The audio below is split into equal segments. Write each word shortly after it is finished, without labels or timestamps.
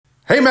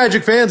Hey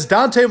Magic fans,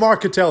 Dante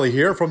Marchitelli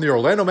here from the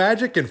Orlando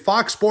Magic in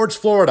Fox Sports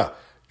Florida.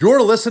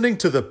 You're listening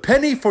to the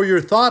Penny for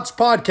Your Thoughts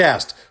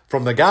podcast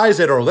from the guys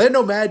at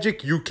Orlando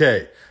Magic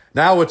UK.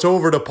 Now it's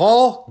over to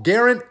Paul,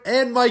 Garen,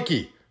 and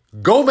Mikey.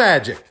 Go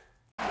Magic!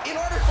 In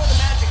order for the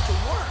magic to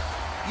work,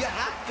 you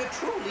have to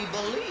truly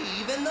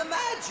believe in the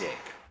magic.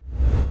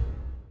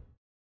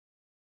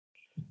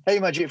 Hey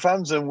Magic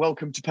fans, and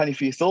welcome to Penny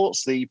for Your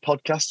Thoughts, the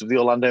podcast of the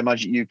Orlando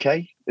Magic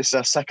UK. This is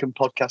our second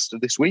podcast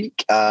of this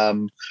week.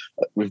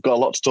 We've got a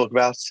lot to talk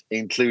about,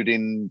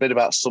 including a bit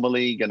about Summer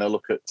League and a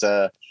look at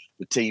the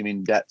team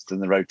in depth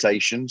and the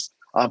rotations.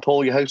 I'm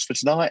Paul, your host for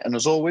tonight, and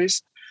as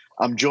always,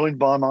 I'm joined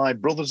by my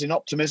brothers in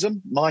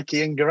optimism,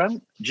 Mikey and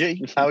Geraint.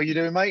 G, how are you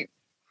doing, mate?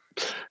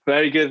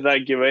 Very good,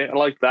 thank you, mate. I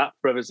like that,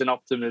 brothers in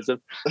optimism.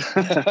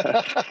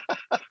 I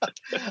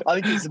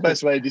think it's the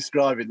best way of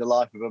describing the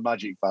life of a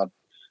Magic fan.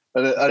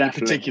 And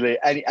particularly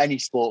any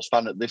sports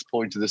fan at this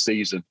point of the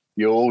season,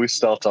 you always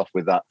start off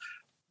with that.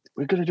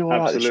 We're going to do all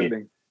right this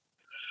year.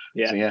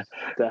 Yeah,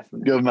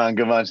 definitely. Good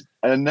man.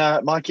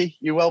 And Mikey,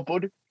 you well,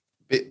 bud?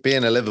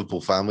 Being a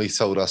Liverpool fan, we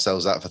told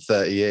ourselves that for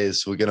 30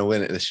 years. We're going to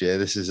win it this year.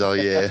 This is our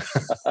year.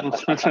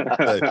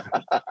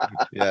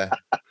 Yeah.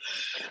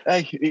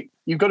 Hey,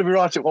 you've got to be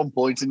right at one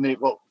point, isn't it?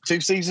 What, 2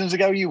 seasons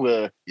ago you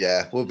were?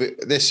 Yeah,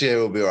 this year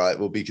we'll be all right.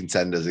 We'll be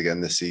contenders again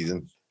this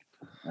season.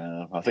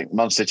 I think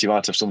Man City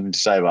might have something to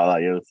say about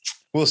that.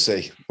 We'll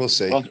see. Once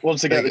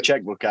they get the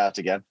checkbook out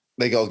again,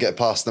 they got to get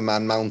past the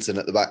man mountain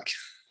at the back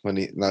when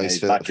he's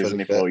back, isn't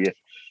he, for you?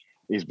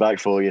 He's back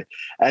for you.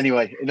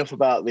 Anyway, enough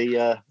about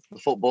the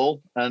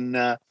football and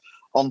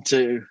on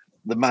to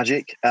the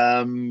Magic.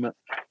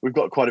 We've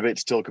got quite a bit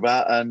to talk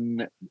about,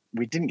 and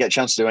we didn't get a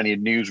chance to do any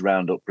news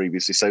roundup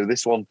previously, so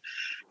this one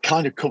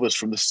kind of covers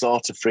from the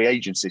start of free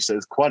agency. So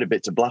there's quite a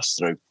bit to blast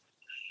through.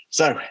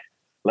 So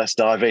let's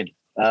dive in.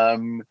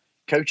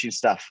 Coaching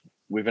staff,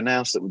 we've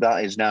announced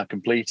that is now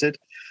completed.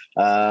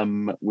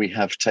 We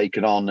have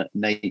taken on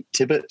Nate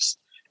Tibbetts,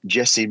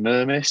 Jesse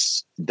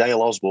Mermis,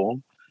 Dale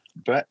Osborne,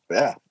 Brett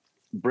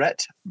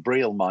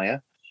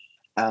Brielmaier,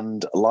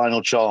 and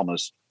Lionel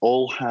Chalmers.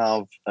 All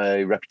have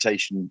a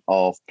reputation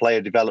of player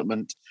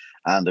development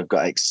and have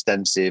got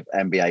extensive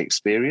NBA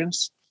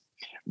experience.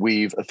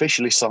 We've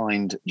officially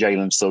signed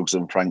Jalen Suggs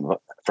and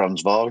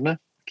Franz Wagner.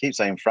 Keep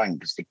saying Frank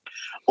because the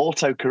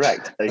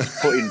autocorrect they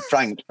put in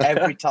Frank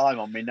every time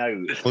on my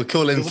notes. We'll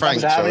call him Frank,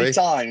 shall we?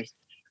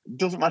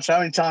 Doesn't matter how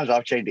many times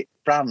I've changed it.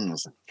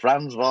 Franz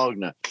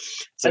Wagner.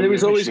 So and there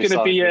was always going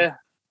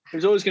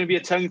to be a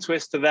tongue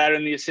twister there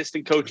in the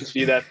assistant coaches for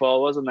you there,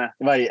 Paul, wasn't there?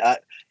 Mate,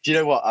 do you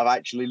know what? I've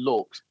actually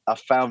looked.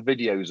 I've found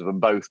videos of them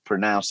both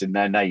pronouncing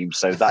their names,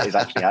 so that is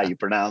actually how you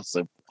pronounce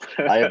them.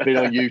 I have been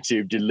on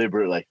YouTube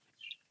deliberately.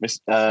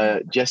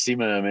 Jesse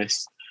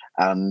Mermis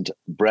and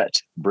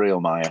Brett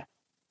Brielmaier.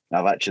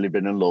 I've actually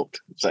been and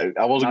looked. So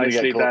I wasn't going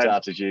to get caught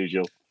out as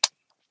usual.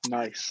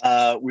 Nice.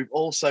 We've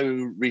also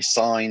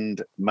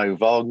re-signed Mo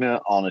Wagner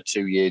on a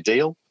 2-year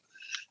deal.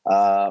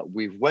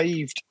 We've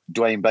waived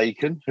Dwayne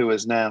Bacon, who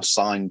has now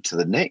signed to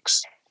the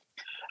Knicks.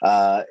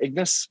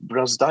 Ignas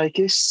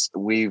Brazdeikis,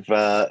 we've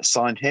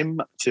signed him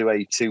to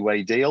a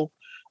 2-way deal.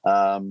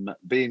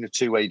 Being a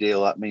 2-way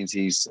deal, that means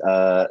he's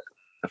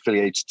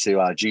affiliated to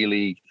our G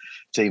League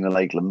team, the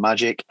Lakeland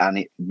Magic, and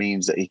it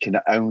means that he can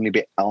only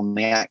be on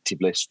the active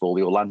list for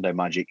the Orlando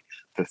Magic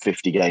for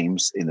 50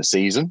 games in the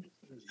season.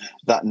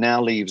 That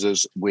now leaves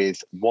us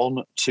with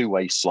 1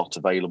 2-way slot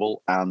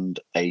available and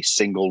a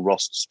single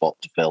roster spot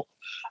to fill.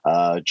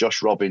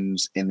 Josh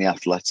Robbins in The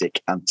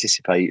Athletic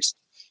anticipates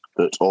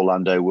that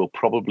Orlando will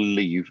probably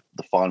leave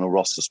the final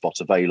roster spot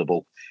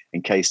available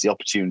in case the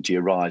opportunity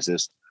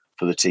arises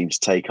for the team to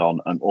take on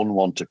an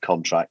unwanted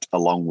contract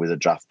along with a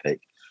draft pick.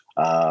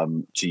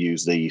 To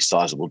use the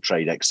sizable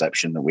trade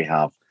exception that we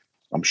have.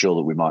 I'm sure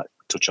that we might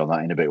touch on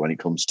that in a bit when it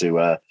comes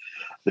to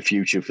the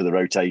future for the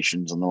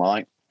rotations and the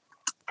like.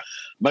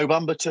 Mo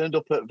Bamba turned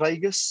up at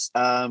Vegas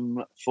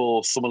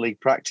for Summer League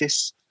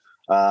practice,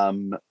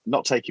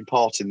 not taking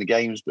part in the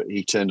games, but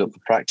he turned up for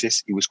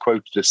practice. He was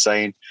quoted as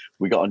saying,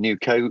 "We got a new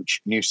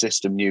coach, new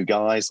system, new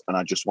guys, and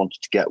I just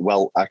wanted to get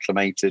well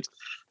acclimated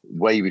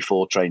way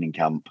before training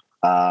camp."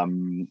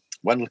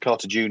 Wendell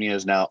Carter Jr.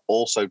 has now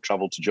also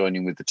travelled to join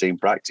in with the team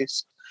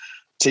practice.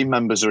 Team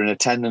members are in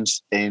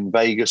attendance in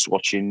Vegas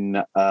watching,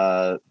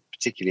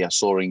 particularly I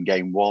saw in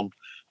Game 1,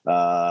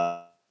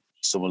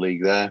 Summer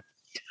League there.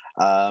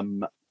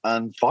 And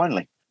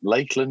finally,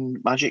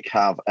 Lakeland Magic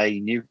have a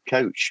new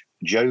coach,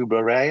 Joe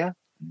Barra.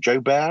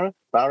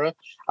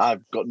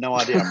 I've got no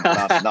idea I'm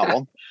pronouncing that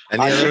one.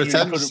 Any other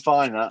attempts? Couldn't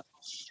find that.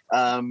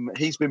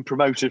 He's been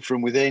promoted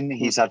from within.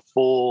 He's had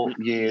 4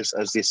 years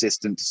as the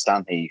assistant to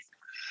Stan Heath.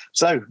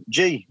 So,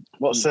 G,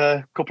 what's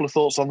a couple of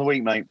thoughts on the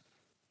week, mate?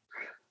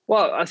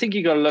 Well, I think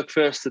you got to look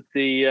first at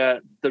the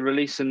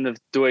releasing of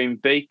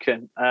Dwayne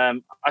Bacon.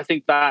 I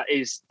think that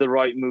is the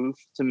right move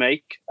to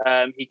make.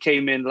 He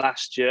came in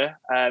last year.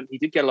 He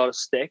did get a lot of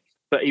stick,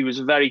 but he was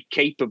a very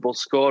capable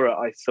scorer,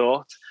 I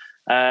thought.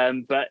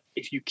 But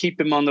if you keep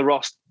him on the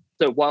roster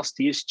whilst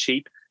he is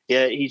cheap,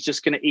 he's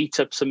just going to eat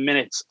up some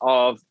minutes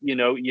of,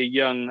 your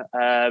young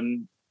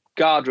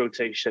guard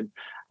rotation.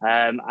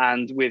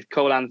 And with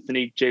Cole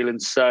Anthony,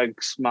 Jalen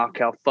Suggs,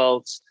 Markel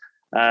Fultz,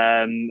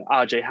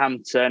 RJ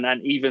Hampton,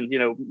 and even,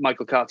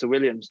 Michael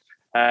Carter-Williams,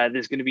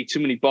 there's going to be too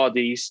many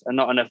bodies and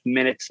not enough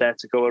minutes there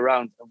to go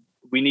around.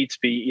 We need to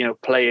be,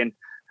 playing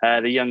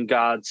the young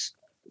guards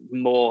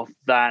more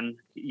than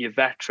your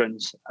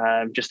veterans,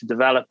 just to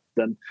develop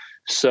them.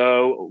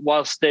 So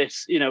whilst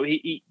this,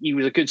 he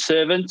was a good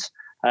servant,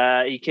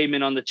 he came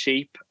in on the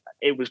cheap.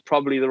 It was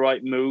probably the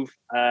right move,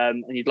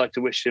 and you'd like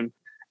to wish him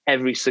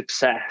every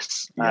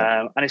success.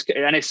 Yeah. And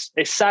it's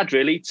sad,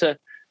 really, to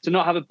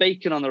not have a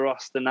Bacon on the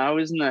roster now,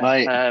 isn't it?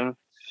 Right.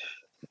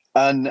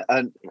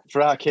 And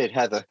for our kid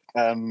Heather,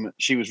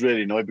 she was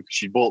really annoyed because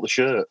she bought the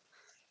shirt.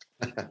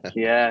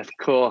 Yeah, of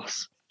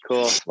course.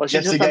 Well,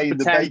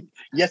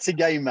 Yet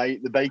again,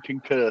 mate, the Bacon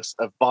curse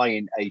of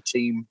buying a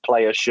team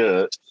player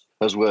shirt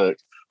has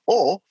worked.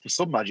 Or for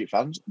some Magic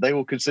fans, they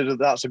will consider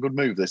that's a good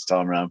move this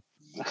time around.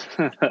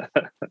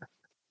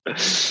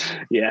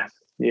 Yeah.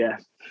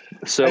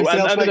 So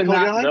other than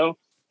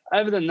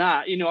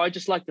that, I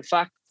just like the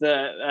fact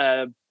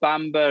that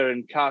Bamba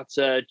and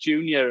Carter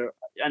Jr.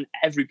 and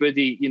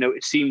everybody,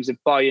 it seems are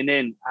buying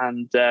in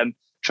and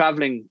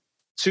traveling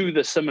to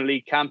the Summer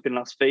League camp in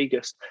Las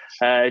Vegas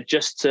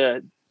just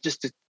to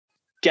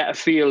get a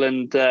feel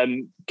and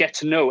get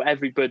to know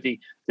everybody,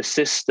 the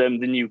system,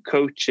 the new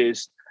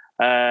coaches.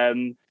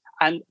 And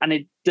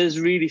it does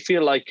really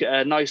feel like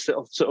a nice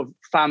little sort of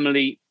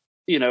family,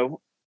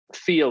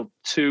 feel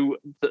to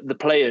the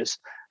players.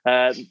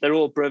 They're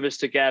all brothers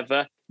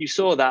together. You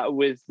saw that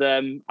with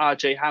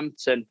RJ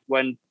Hampton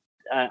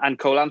and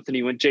Cole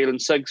Anthony when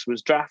Jalen Suggs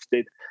was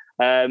drafted.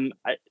 And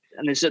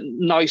there's a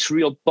nice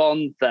real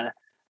bond there.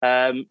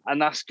 And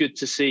that's good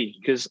to see,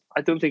 because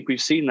I don't think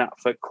we've seen that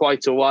for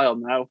quite a while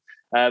now.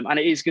 And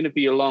it is going to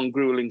be a long,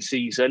 grueling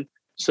season.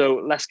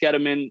 So let's get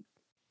them in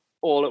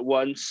all at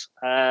once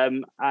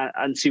and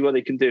see what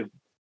they can do.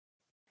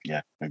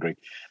 Yeah, I agree.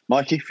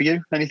 Mikey, for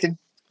you, anything?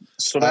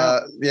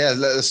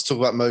 Let's talk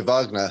about Mo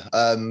Wagner.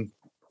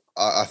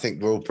 I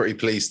think we're all pretty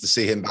pleased to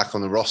see him back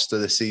on the roster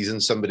this season.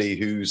 Somebody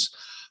who's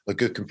a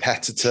good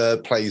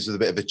competitor, plays with a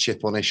bit of a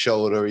chip on his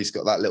shoulder. He's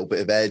got that little bit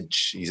of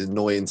edge. He's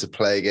annoying to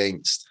play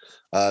against.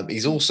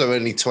 He's also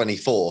only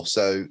 24,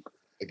 so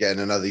again,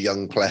 another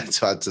young player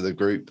to add to the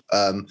group.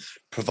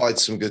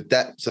 Provides some good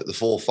depth at the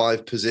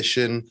 4-5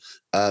 position.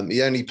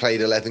 He only played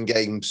 11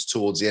 games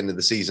towards the end of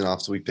the season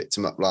after we picked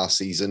him up last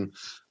season.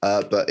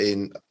 But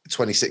in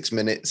 26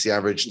 minutes, he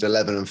averaged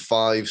 11 and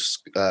 5,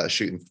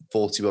 shooting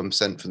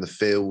 41% from the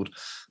field,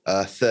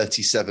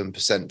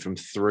 37% from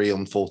 3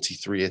 on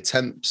 43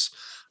 attempts,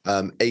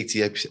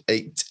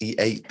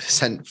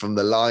 88% from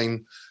the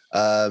line.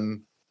 I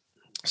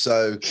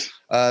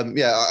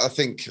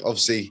think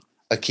obviously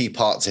a key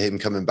part to him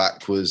coming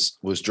back was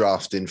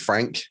drafting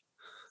Frank,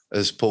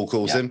 as Paul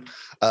calls him.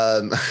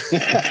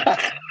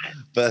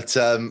 But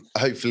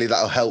hopefully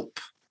that'll help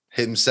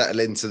him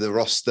settle into the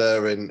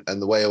roster and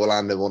the way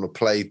Orlando want to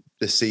play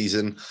this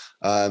season.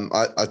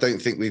 I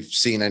don't think we've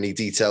seen any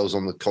details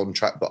on the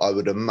contract, but I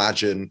would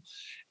imagine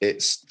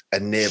it's a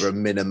near a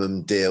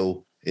minimum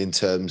deal in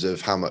terms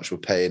of how much we're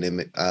paying him.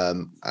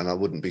 And I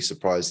wouldn't be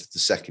surprised if the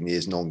second year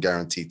is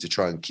non-guaranteed to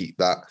try and keep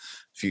that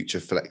future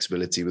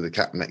flexibility with the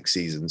cap next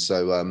season.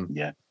 So,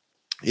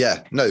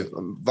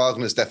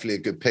 Wagner's definitely a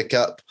good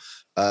pickup.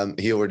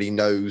 He already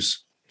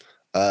knows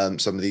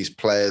some of these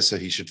players, so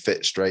he should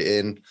fit straight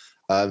in.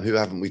 Who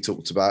haven't we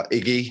talked about?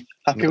 Iggy.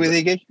 Happy with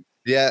Iggy?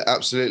 Yeah,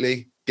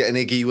 absolutely. Getting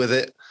Iggy with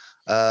it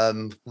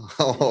on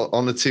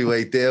a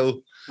two-way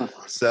deal.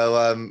 So,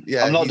 I'm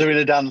not doing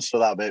a dance for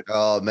that bit.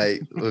 Oh,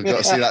 mate, we've got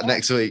to see that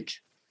next week.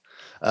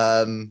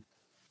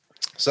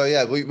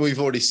 We've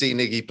already seen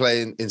Iggy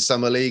playing in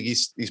Summer League.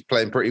 He's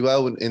playing pretty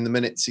well in the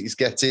minutes he's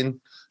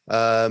getting.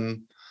 Two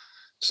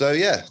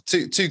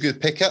good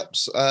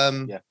pickups.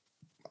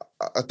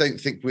 I don't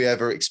think we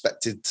ever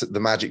expected the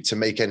Magic to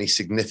make any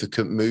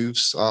significant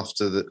moves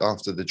after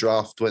the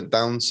draft went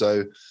down.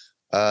 So,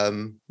 I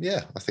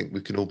think we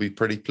can all be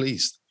pretty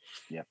pleased.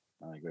 Yeah,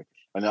 I agree.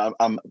 And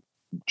I'm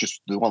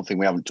just the one thing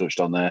we haven't touched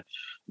on there,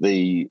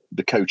 the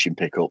coaching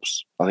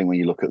pickups. I think when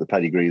you look at the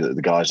pedigree that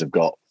the guys have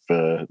got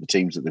for the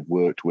teams that they've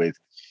worked with,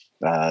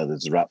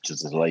 there's the Raptors,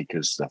 there's the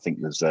Lakers, I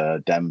think there's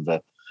Denver,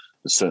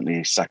 there's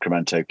certainly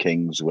Sacramento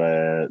Kings,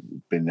 where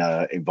been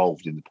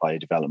involved in the player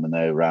development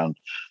there around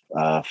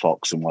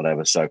Fox and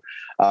whatever. So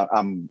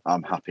I'm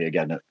happy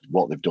again at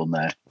what they've done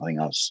there. I think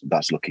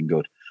that's looking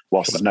good.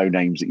 Whilst there's no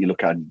names that you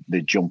look at and they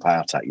jump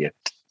out at you,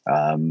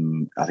 I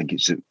think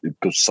it's a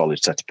good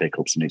solid set of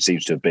pickups, and it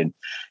seems to have been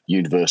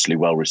universally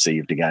well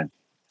received again.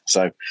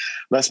 So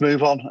let's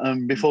move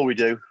on. Before we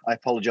do, I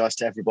apologise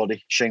to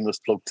everybody. Shameless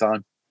plug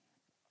time.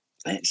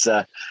 It's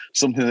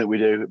something that we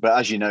do, but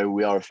as you know,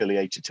 we are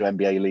affiliated to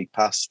NBA League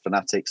Pass,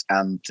 Fanatics,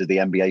 and to the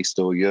NBA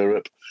Store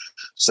Europe.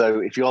 So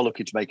if you are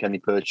looking to make any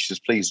purchases,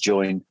 please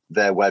join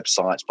their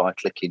websites by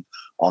clicking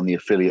on the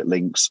affiliate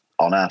links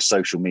on our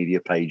social media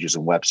pages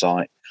and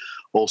website.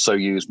 Also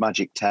use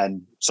Magic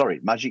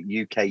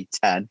UK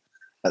 10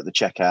 at the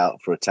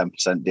checkout for a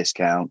 10%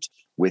 discount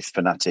with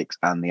Fanatics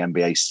and the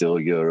NBA Steel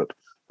Europe,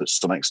 but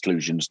some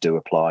exclusions do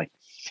apply.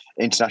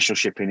 International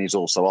shipping is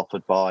also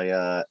offered by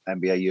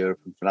NBA Europe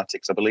and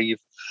Fanatics, I believe.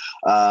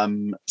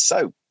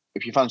 So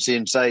if you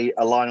fancy, say,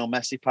 a Lionel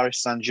Messi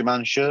Paris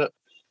Saint-Germain shirt,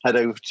 head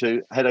over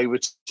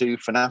to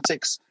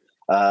Fanatics,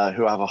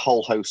 who have a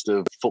whole host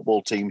of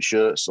football team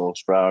shirts, or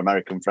for our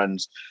American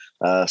friends,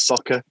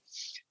 soccer,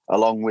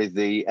 along with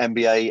the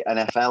NBA,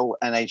 NFL,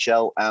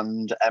 NHL,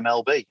 and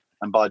MLB.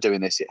 And by doing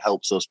this, it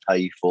helps us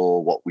pay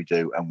for what we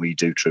do, and we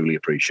do truly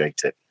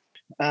appreciate it.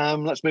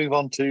 Let's move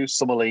on to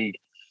Summer League.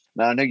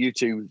 Now, I know you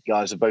two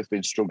guys have both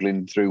been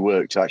struggling through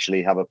work to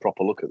actually have a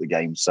proper look at the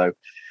game, so I'm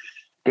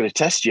going to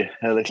test you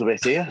a little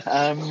bit here.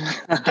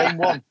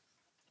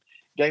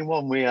 Game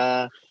one, we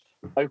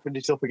opened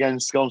it up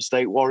against Golden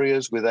State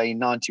Warriors with a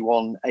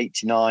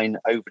 91-89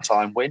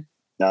 overtime win.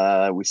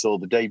 We saw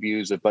the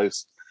debuts of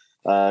both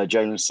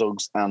Jalen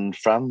Suggs and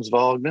Franz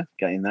Wagner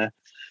getting there.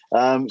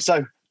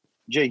 So,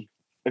 G,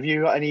 have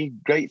you got any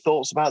great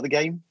thoughts about the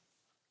game?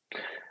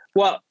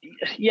 Well,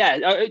 yeah,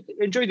 I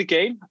enjoyed the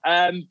game.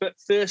 But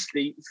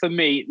firstly, for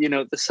me,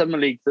 the Summer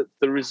League,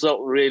 the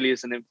result really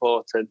isn't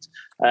important.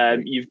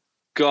 You've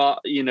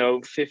got,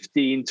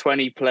 15,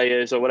 20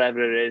 players or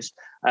whatever it is,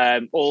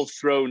 all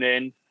thrown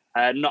in,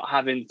 not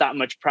having that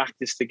much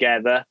practice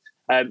together.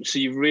 So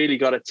you've really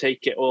got to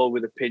take it all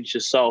with a pinch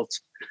of salt.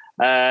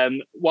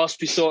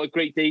 Whilst we saw a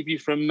great debut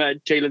from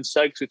Jalen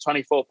Suggs with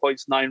 24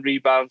 points, 9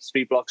 rebounds,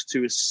 3 blocks,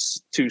 2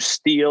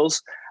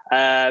 steals.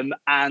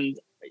 And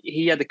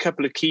he had a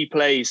couple of key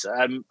plays.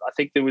 I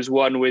think there was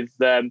one with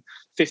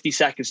 50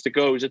 seconds to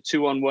go. It was a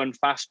 2-on-1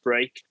 fast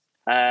break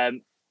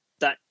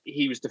that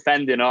he was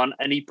defending on,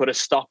 and he put a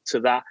stop to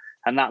that.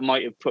 And that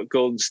might have put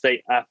Golden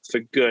State up for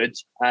good.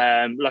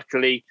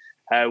 Luckily,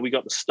 we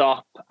got the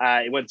stop.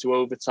 It went to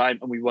overtime,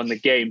 and we won the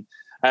game.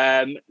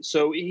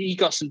 So he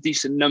got some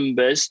decent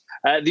numbers.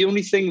 The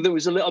only thing that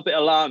was a little bit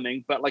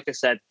alarming, but like I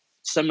said,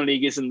 Summer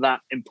League isn't that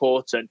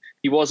important.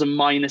 He was a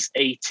minus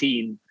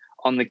 18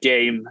 on the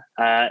game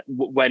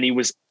when he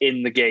was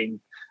in the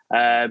game.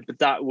 But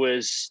that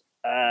was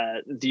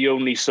the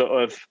only sort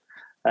of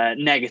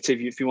negative,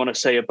 if you want to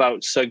say,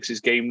 about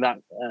Suggs' game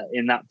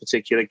in that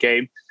particular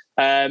game.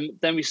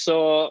 Then we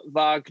saw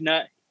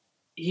Wagner.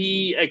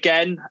 He,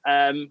 again,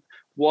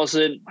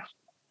 wasn't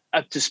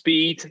up to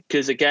speed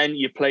because, again,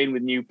 you're playing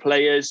with new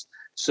players.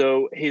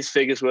 So his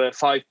figures were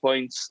 5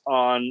 points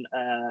on,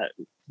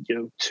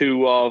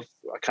 2 of,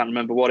 I can't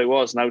remember what it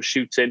was now,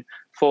 shooting,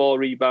 4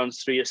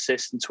 rebounds, 3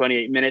 assists in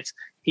 28 minutes.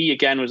 He,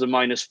 again, was a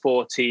minus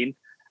 14.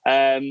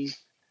 And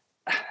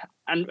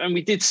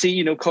we did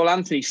see, Cole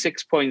Anthony,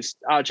 6 points,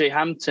 RJ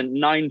Hampton,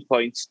 9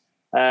 points.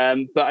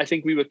 But I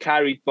think we were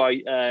carried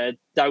by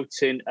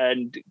Doughton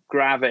and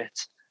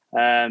Gravett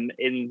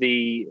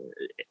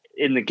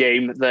in the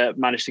game that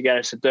managed to get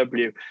us a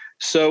W.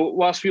 So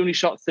whilst we only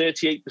shot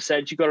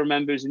 38%, you've got to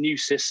remember it's a new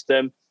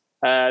system.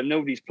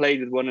 Nobody's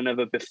played with one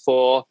another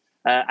before.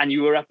 And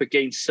you were up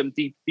against some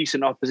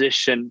decent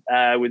opposition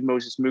with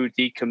Moses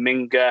Moody,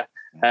 Kuminga,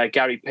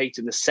 Gary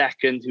Payton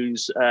II,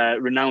 who's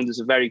renowned as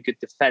a very good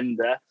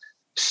defender.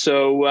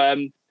 So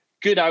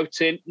good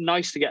outing,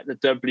 nice to get the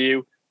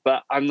W,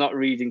 but I'm not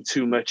reading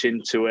too much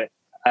into it.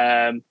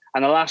 And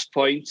the last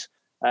point,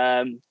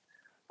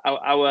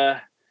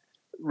 our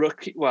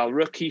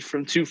rookie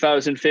from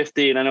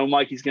 2015. I know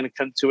Mikey's going to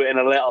come to it in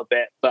a little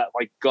bit, but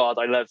my God,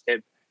 I love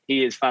him.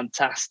 He is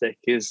fantastic.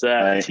 His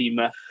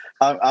teamer.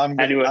 I'm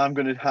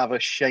going to have a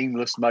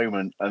shameless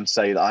moment and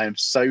say that I am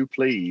so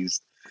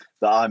pleased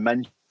that I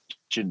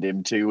mentioned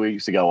him 2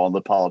 weeks ago on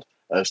the pod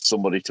as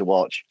somebody to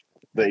watch,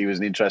 that he was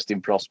an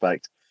interesting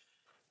prospect.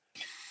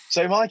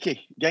 So,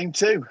 Mikey, game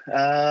 2,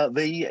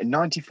 the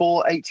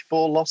 94-84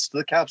 loss to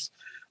the Cavs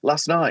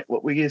last night.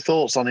 What were your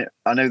thoughts on it?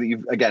 I know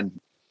you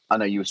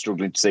were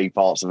struggling to see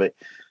parts of it.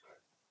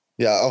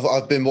 Yeah,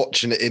 I've been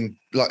watching it in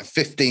like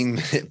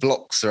 15-minute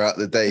blocks throughout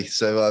the day,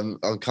 so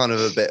I'm kind of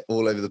a bit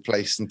all over the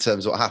place in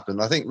terms of what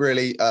happened. I think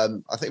really, I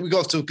think we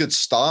got off to a good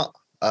start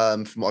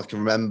from what I can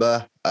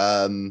remember.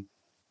 I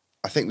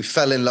think we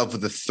fell in love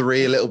with the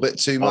 3 a little bit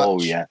too much.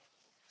 Oh yeah.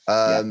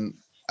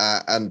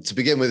 And to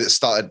begin with, it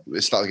started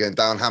going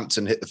down.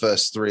 Hampton hit the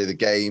first 3 of the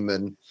game,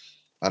 and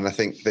I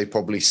think they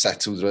probably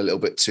settled a little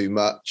bit too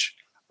much.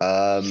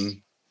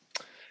 And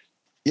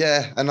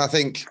I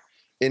think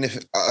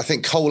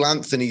Cole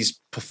Anthony's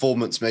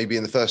performance maybe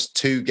in the first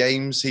 2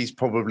 games, he's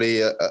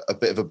probably a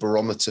bit of a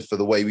barometer for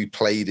the way we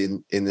played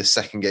in the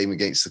second game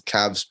against the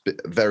Cavs.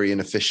 Very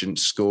inefficient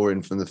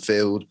scoring from the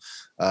field,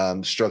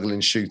 struggling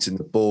shooting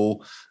the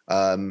ball.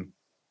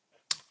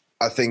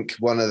 I think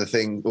one of the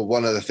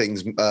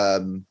things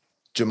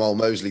Jamal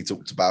Mosley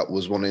talked about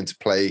was wanting to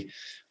play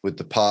with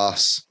the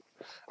pass,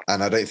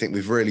 and I don't think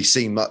we've really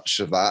seen much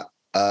of that.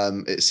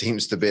 It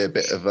seems to be a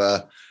bit of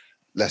a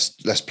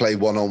let's play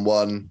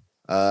one-on-one.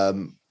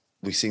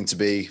 We seem to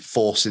be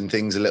forcing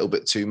things a little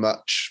bit too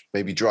much,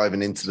 maybe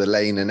driving into the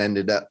lane and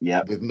ended up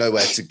with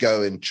nowhere to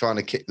go and trying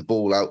to kick the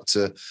ball out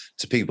to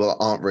people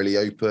that aren't really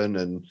open.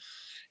 And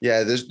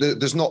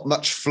there's not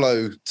much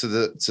flow to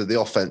the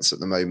offense at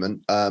the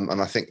moment.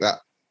 And I think that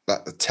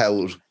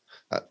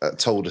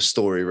told a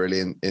story really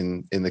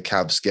in the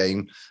Cavs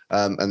game,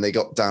 and they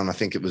got down. I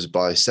think it was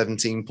by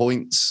 17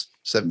 points,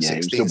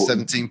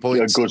 17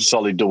 points, a good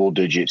solid double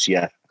digits.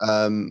 Yeah.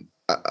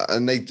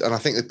 And I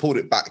think they pulled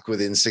it back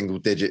within single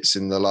digits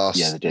in the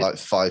last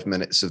 5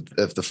 minutes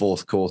of the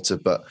fourth quarter,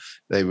 but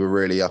they were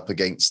really up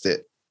against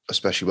it,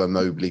 especially when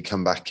Mobley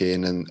come back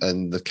in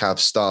and the Cavs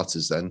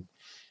starters then.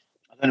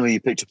 I don't know whether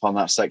you picked up on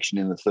that section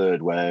in the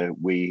third where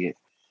we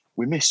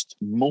missed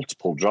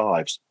multiple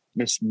drives,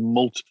 missed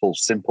multiple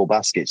simple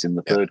baskets in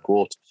the third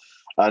quarter.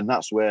 And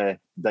that's where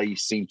they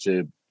seem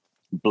to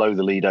blow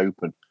the lead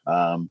open.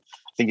 I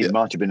think it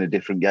might have been a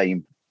different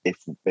game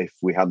if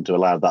we hadn't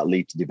allowed that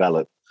lead to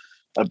develop.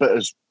 But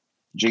as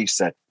G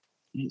said,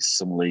 it's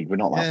summer league. We're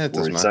not that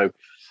worried. So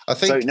I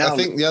think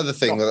the other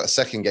thing with that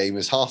second game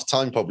is half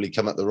time probably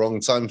come at the wrong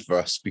time for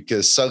us,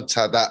 because Suggs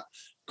had that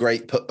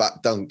great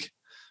putback dunk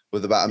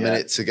with about a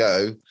minute to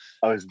go.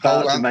 I was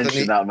about to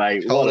mention that,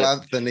 mate. Cole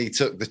Anthony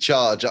took the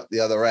charge up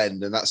the other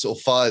end, and that sort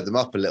of fired them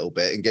up a little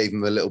bit and gave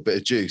them a little bit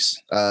of juice.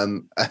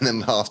 And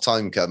then half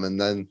time come,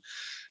 and then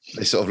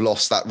they sort of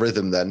lost that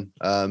rhythm then.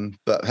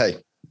 But hey,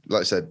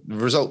 like I said, the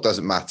result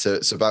doesn't matter.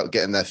 It's about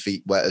getting their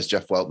feet wet, as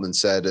Jeff Weltman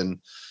said, and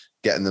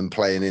getting them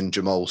playing in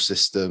Jamal's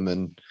system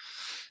and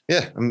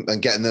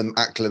getting them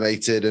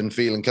acclimated and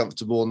feeling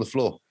comfortable on the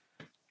floor.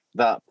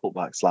 That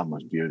putback slam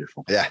was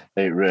beautiful. Yeah,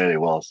 it really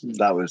was.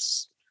 That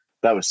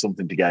was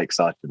something to get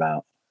excited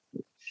about.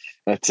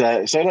 But,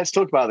 so let's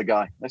talk about the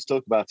guy. Let's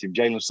talk about him,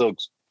 Jalen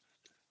Suggs.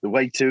 The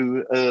way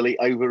too early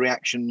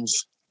overreactions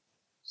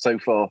so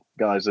far,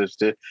 guys. As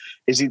to,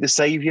 is he the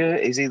saviour?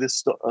 Is he the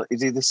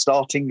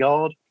starting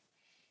guard?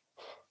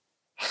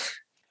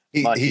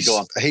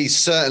 He's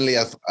certainly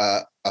a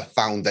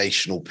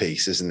foundational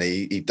piece, isn't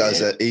he? He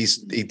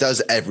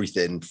does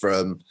everything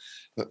from.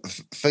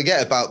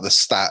 Forget about the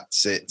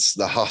stats. It's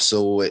the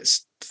hustle.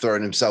 It's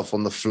throwing himself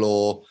on the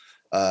floor,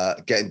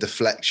 getting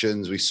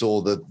deflections. We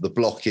saw the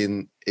block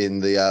in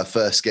the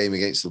first game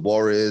against the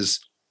Warriors,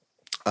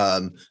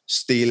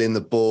 stealing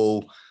the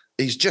ball.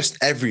 He's just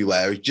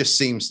everywhere. He just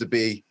seems to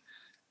be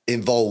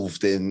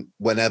involved in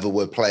whenever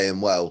we're playing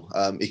well.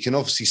 He can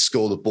obviously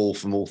score the ball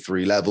from all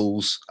three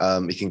levels.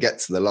 He can get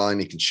to the line.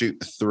 He can shoot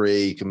the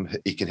three.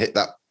 He can hit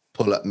that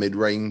pull up mid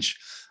range.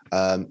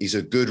 He's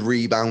a good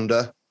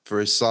rebounder for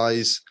his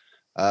size.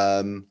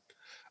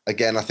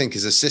 Again, I think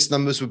his assist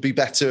numbers would be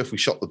better if we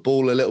shot the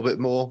ball a little bit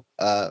more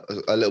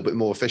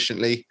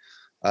efficiently.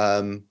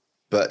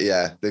 But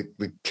yeah,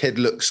 the kid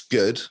looks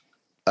good.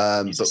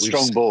 He's a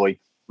strong boy.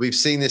 We've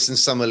seen this in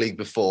Summer League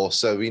before,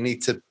 so we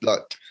need to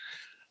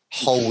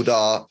hold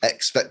our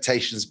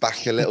expectations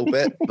back a little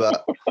bit.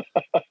 But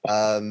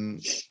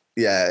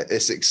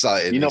it's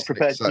exciting. You're not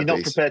prepared. You're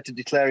not prepared to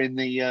declare in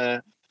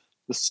the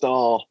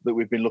star that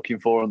we've been looking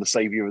for and the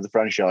saviour of the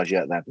franchise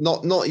yet. Then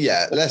not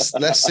yet.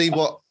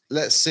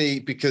 Let's see,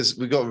 because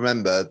we've got to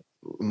remember,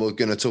 and we're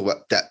going to talk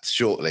about depth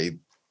shortly.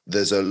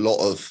 There's a lot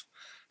of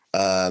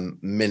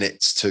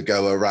minutes to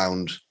go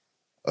around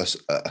us,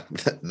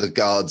 the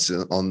guards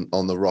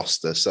on the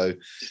roster, so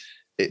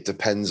it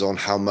depends on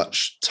how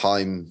much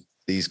time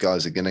these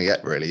guys are going to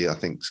get. Really, I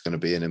think it's going to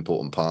be an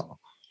important part.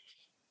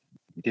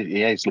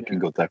 Yeah, he's looking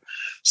good though.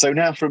 So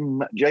now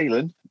from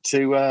Jalen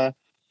to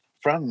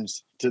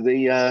Franz, to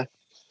the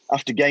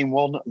after game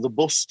one, the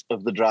bust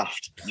of the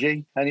draft.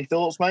 G, any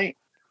thoughts, mate?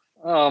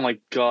 Oh my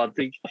God,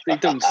 they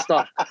don't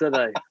stop, do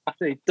they?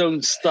 They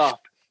don't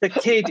stop. The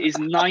kid is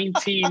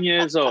 19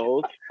 years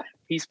old.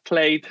 He's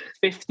played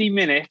 50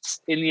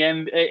 minutes in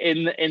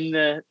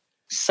the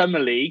summer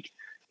league.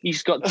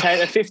 He's got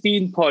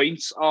 15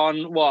 points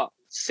on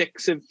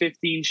 6 of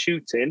 15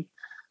 shooting.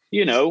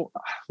 You know,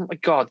 oh my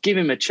God, give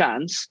him a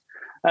chance.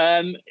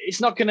 We're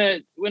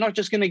not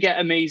just gonna get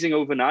amazing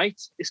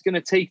overnight. It's gonna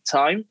take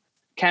time.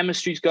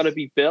 Chemistry's got to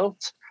be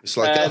built. It's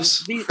like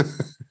us.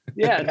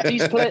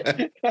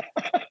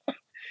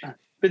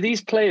 But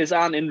these players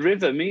aren't in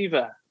rhythm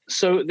either.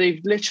 So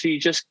they've literally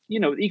just,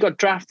 he got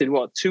drafted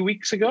 2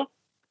 weeks ago,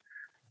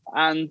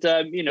 and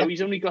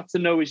he's only got to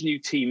know his new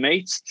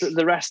teammates.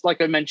 The rest,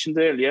 like I mentioned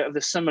earlier, of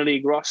the summer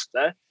league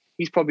roster,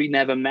 he's probably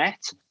never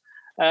met.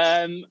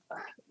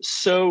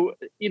 So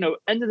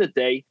end of the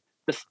day,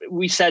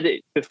 we said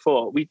it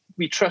before. We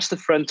trust the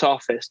front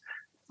office.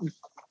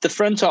 The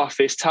front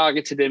office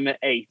targeted him at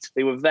 8.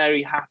 They were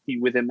very happy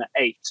with him at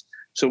 8.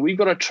 So we've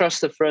got to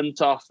trust the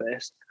front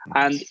office.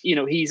 And,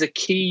 he's a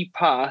key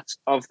part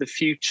of the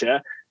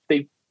future.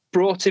 They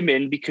brought him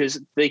in because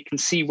they can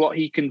see what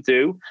he can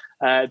do,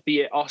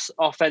 be it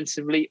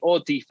offensively or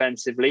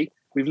defensively.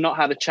 We've not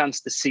had a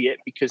chance to see it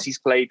because he's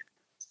played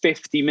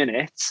 50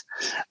 minutes.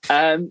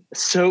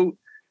 So,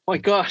 my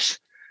gosh,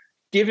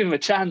 give him a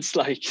chance,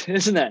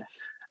 isn't it?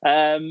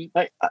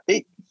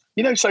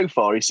 So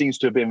far he seems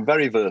to have been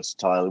very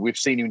versatile. We've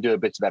seen him do a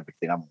bit of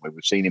everything, haven't we?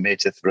 We've seen him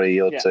hit a 3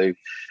 or 2.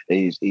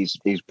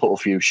 He's put a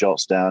few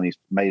shots down. He's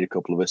made a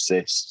couple of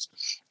assists.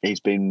 He's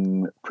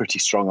been pretty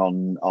strong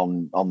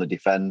on the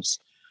defense.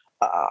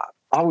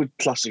 I would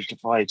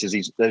classify it as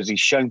he's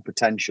shown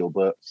potential,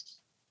 but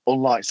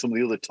unlike some of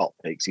the other top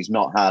picks, he's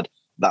not had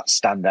that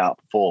standout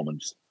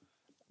performance.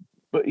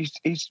 but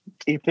he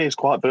appears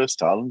quite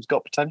versatile and he's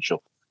got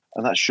potential,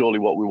 and that's surely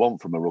what we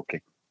want from a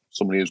rookie,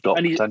 somebody who's got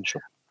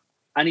potential.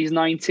 And he's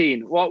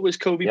 19. What was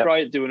Kobe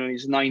Bryant doing when he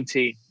was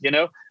 19?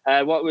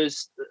 What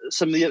was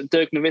some of the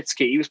Dirk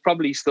Nowitzki? He was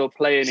probably still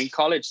playing in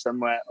college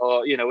somewhere,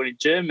 or in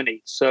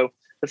Germany. So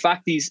the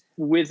fact he's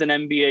with an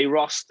NBA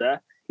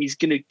roster, he's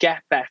going to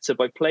get better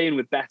by playing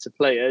with better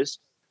players.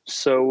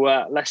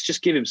 So let's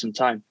just give him some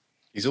time.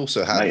 He's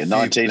also had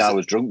 19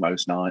 hours drunk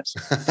most nights.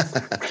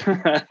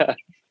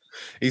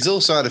 He's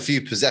also had a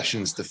few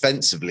possessions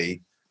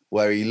defensively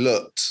where he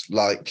looked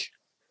like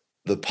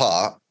the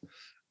part.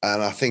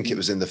 And I think it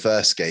was in the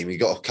first game, he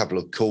got a couple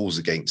of calls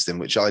against him,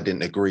 which I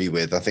didn't agree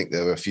with. I think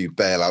there were a few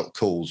bailout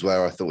calls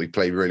where I thought we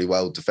played really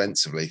well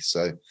defensively.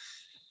 So,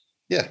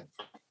 yeah,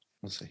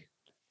 we'll see.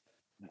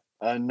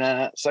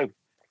 And so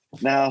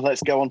now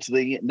let's go on to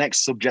the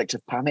next subject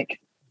of panic,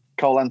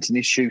 Cole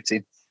Anthony's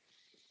shooting.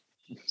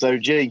 So,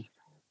 G,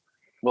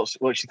 what's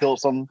your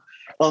thoughts on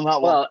that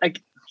one? Well,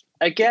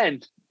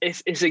 again,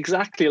 it's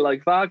exactly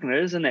like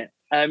Wagner, isn't it?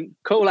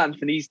 Cole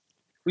Anthony,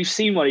 we've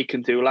seen what he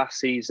can do last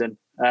season.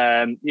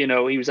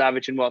 He was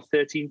averaging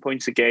 13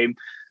 points a game.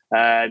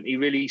 He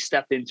really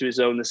stepped into his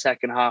own the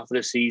second half of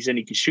the season.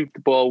 He could shoot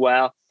the ball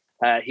well.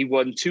 He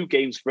won 2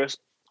 games for us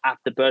at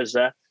the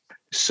buzzer.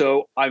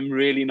 So I'm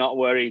really not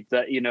worried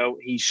that,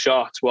 he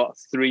shot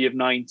 3 of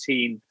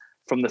 19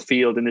 from the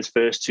field in his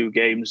first 2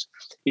 games.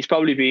 He's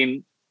probably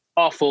been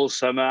off all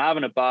summer,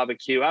 having a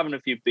barbecue, having a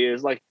few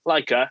beers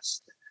like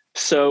us.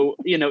 So,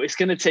 it's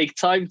going to take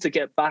time to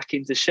get back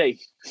into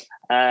shape.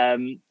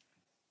 And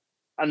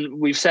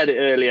we've said it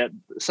earlier,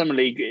 Summer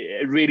League,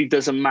 it really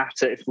doesn't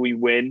matter if we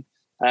win.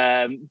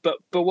 But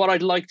what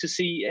I'd like to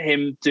see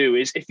him do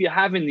is, if you're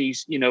having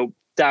these,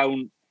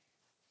 down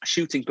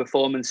shooting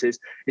performances,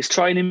 is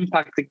try and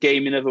impact the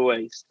game in other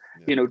ways.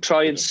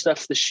 Try and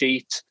stuff the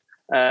sheet,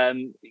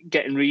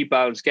 getting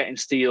rebounds, getting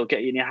steal,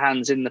 getting your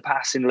hands in the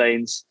passing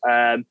lanes,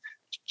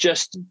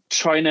 just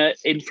trying to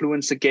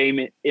influence the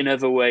game in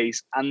other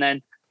ways. And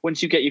then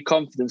once you get your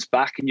confidence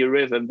back and your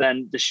rhythm,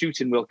 then the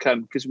shooting will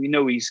come, because we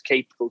know he's a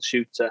capable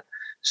shooter.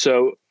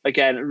 So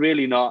again,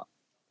 really not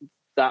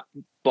that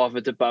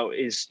bothered about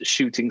his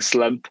shooting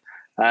slump.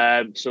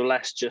 So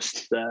let's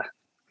just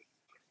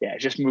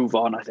move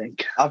on, I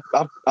think.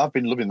 I've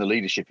been loving the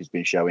leadership he's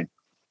been showing,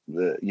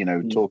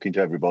 talking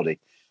to everybody,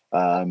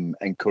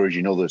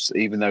 encouraging others,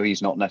 even though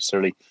he's not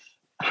necessarily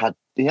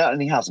he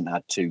hasn't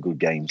had 2 good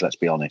games, let's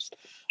be honest.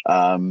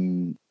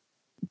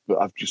 But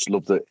I've just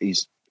loved that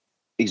he's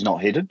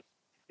not hidden.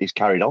 He's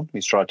carried on.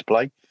 He's tried to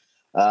play.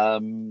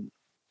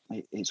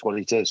 It's what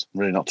it is. I'm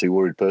really not too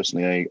worried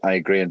personally. I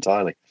agree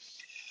entirely.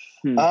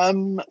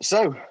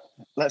 So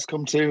let's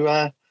come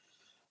to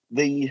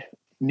the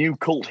new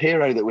cult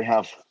hero that we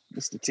have,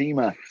 Mr.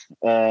 Teamer,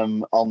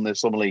 on the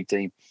Summer League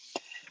team.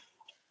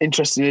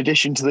 Interesting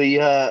addition to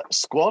the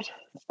squad,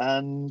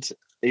 and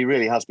he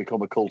really has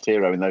become a cult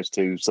hero in those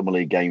 2 Summer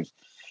League games.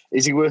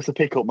 Is he worth a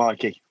pick-up,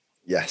 Mikey?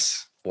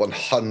 Yes,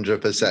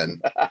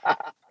 100%.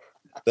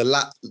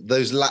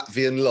 Those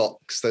Latvian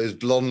locks, those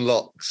blonde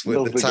locks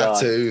with the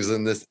tattoos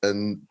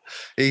and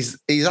he's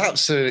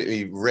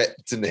absolutely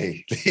ripped, isn't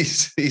he?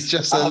 He's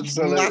just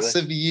a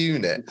massive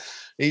unit.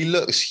 He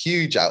looks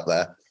huge out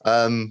there.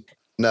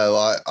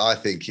 I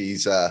think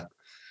he's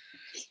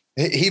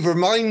he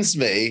reminds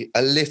me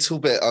a little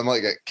bit. I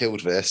might get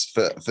killed for this,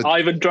 for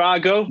Ivan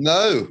Drago.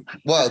 No,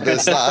 well,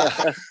 there's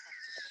that.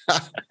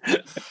 I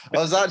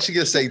was actually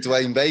going to say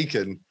Dwayne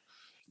Bacon.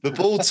 The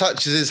ball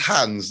touches his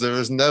hands. There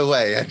is no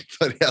way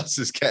anybody else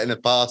is getting a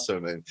pass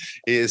from him.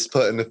 He is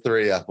putting a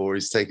 3 up or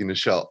he's taking a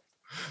shot.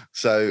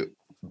 So,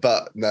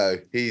 but no,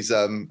 he's,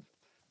 I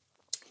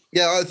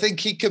think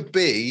he could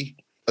be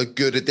a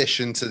good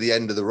addition to the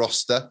end of the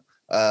roster.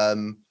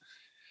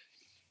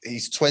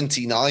 He's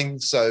 29,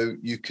 so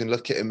you can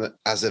look at him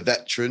as a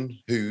veteran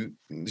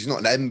he's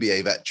not an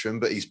NBA veteran,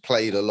 but he's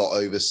played a lot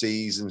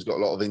overseas and he's got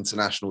a lot of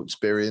international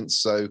experience.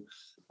 So,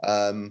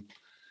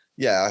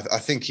 I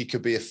think he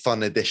could be a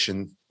fun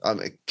addition.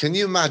 Can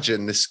you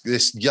imagine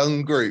this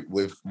young group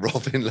with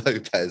Robin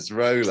Lopez,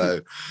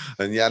 Rolo,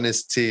 and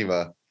Giannis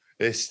Teamer?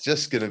 It's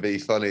just going to be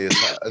funny.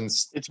 And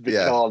it's a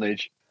bit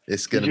carnage.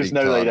 It's going to be. You just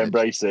know they'd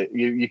embrace it.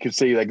 You can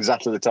see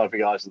exactly the type of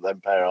guys that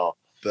them pair are.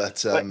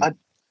 But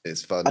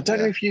it's fun. I don't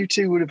know if you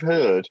two would have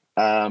heard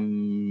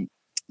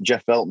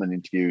Jeff Veltman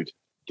interviewed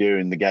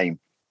during the game.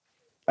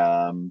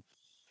 And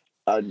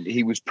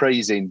he was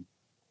praising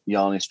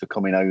Giannis for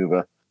coming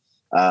over.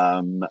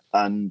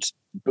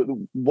 But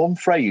one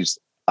phrase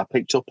I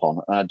picked up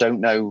on, and I don't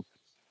know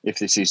if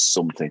this is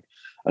something,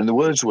 and the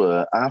words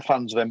were, our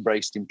fans have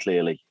embraced him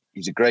clearly.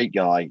 He's a great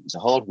guy. He's a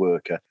hard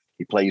worker.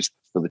 He plays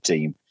for the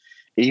team.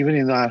 Even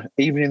in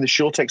the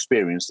short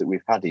experience that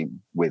we've had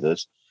him with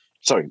us,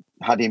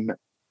 had him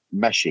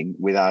meshing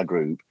with our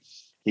group,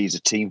 he's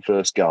a team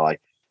first guy.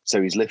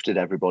 So he's lifted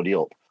everybody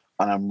up.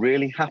 And I'm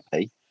really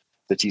happy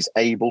that he's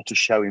able to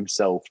show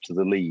himself to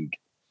the league.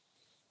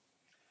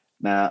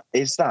 Now,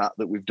 is that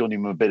we've done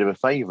him a bit of a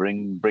favour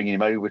in bringing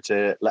him over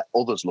to let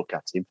others look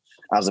at him,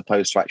 as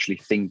opposed to actually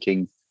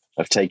thinking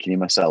of taking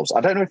him ourselves. I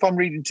don't know if I'm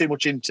reading too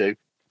much into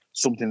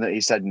something that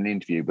he said in the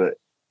interview, but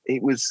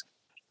it was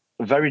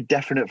a very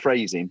definite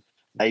phrasing,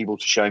 able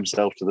to show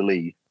himself to the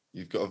league.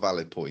 You've got a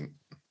valid point.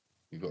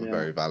 You've got a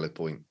very valid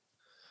point.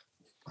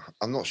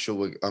 I'm not sure.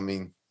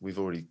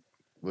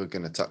 We're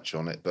going to touch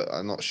on it, but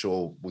I'm not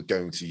sure we're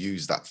going to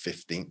use that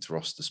 15th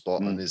roster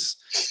spot. And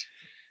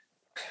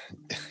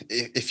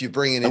if you're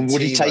bringing in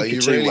Timo,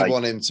 you really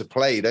want him to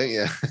play, don't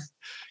you?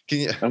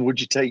 And would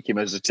you take him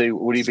as a two?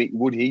 Would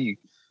he?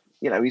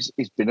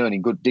 He's been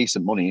earning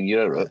decent money in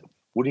Europe. Yeah.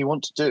 Would he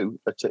want to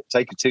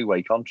take a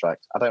two-way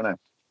contract? I don't know.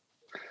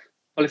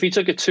 Well, if he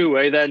took a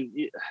two-way, then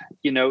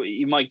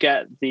you might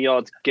get the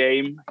odd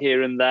game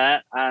here and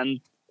there, and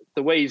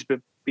the way he's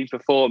been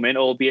performing,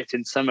 albeit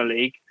in summer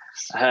league,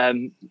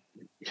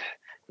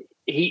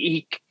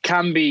 he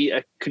can be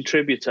a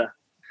contributor.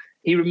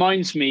 He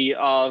reminds me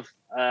of,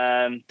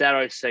 dare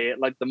I say it,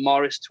 like the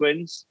Morris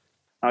twins.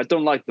 I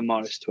don't like the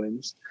Morris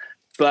twins,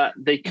 but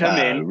they come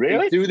in,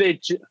 really?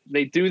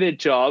 They do their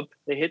job,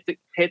 they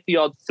hit the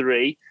odd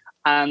three,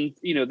 and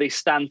they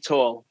stand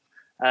tall.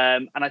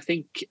 And I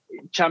think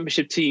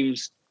championship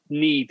teams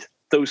need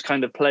those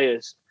kind of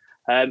players.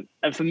 And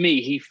for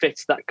me, he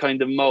fits that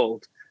kind of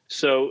mold.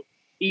 So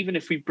even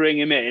if we bring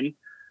him in,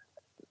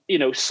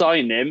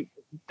 sign him,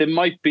 there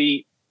might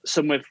be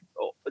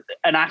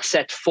an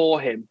asset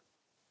for him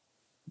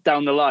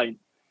down the line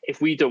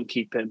if we don't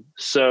keep him.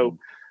 So,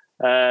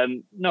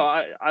 no,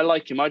 I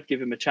like him. I'd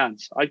give him a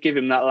chance. I'd give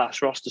him that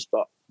last roster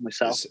spot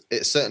myself.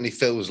 It certainly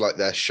feels like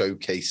they're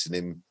showcasing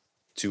him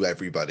to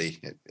everybody.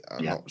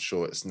 I'm not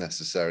sure it's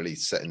necessarily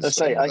set in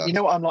stone. You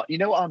know what I'm like. You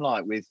know what I'm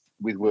like with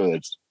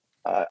words.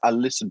 I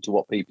listen to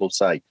what people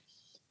say,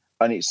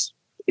 and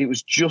it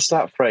was just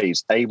that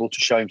phrase, able to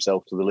show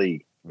himself to the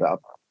league, that I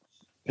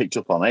picked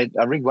up on.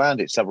 I rewound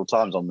it several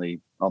times on the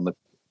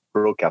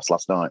broadcast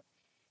last night.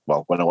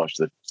 Well, when I watched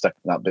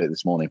that bit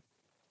this morning,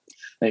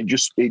 and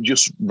it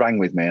just rang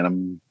with me,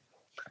 and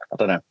I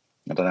don't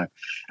know.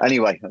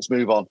 Anyway, let's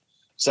move on.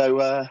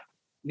 So,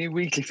 new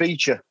weekly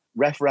feature,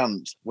 Ref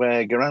Rant,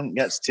 where Geraint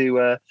gets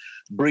to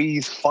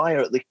breathe fire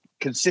at the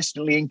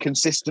consistently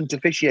inconsistent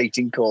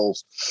officiating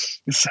calls.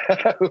 So,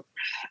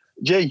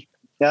 G,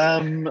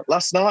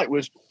 last night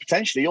was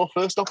potentially your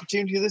first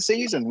opportunity of the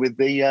season with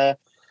the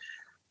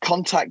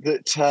contact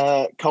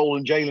that Cole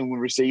and Jalen were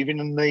receiving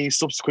and the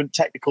subsequent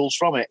technicals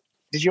from it.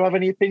 Did you have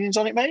any opinions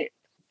on it, mate?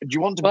 Do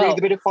you want to breathe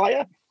a bit of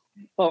fire?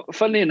 Well,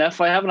 funnily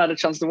enough, I haven't had a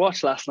chance to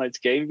watch last night's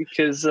game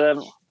because I've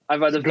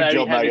had a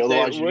very heavy day.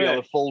 Otherwise, you'd be on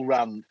a full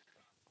rant.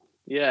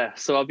 Yeah,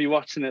 so I'll be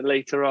watching it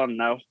later on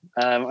now.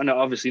 I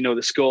obviously know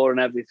the score and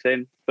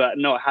everything, but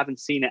no, I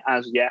haven't seen it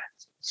as yet.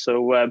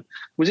 So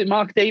was it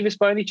Mark Davis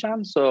by any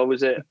chance, or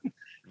was it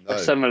a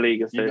Summer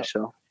League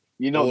official?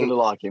 You're not going to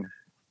like him.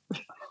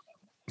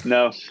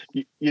 No.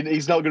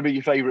 He's not going to be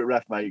your favourite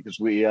ref, mate, because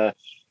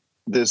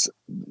there's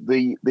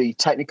the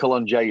technical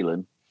on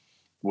Jalen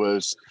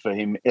was for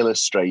him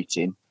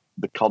illustrating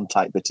the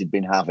contact that he'd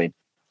been having.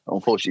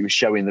 Unfortunately, he was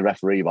showing the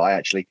referee by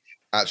actually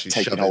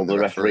taking hold of the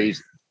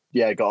referees.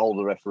 Yeah, got hold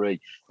of the referee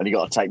and he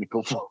got a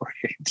technical for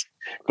it.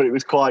 But it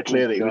was quite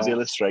clear that he was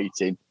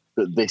illustrating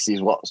that this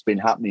is what's been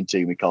happening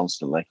to me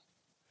constantly.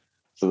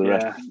 So the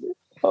ref,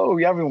 you're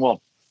having one.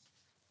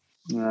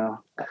 No.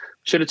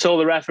 Should have told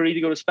the referee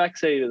to go to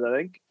spectators, I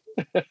think.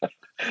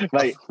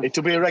 Mate,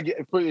 it'll be a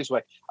regular. Put it this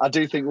way, I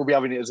do think we'll be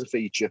having it as a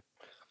feature.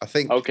 I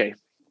think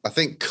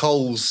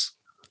Cole's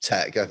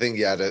tech. I think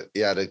he had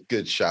a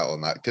good shout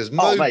on that because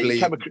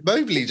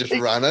Mobley just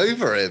ran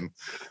over him.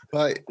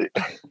 Like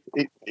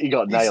he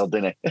got nailed,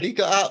 didn't he? He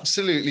got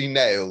absolutely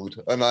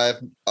nailed, and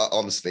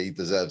honestly he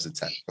deserves a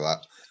tech for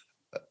that.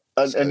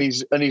 And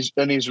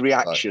his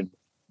reaction,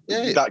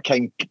 that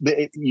came.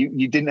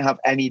 You didn't have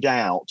any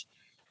doubt.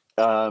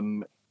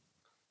 And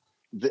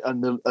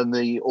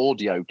the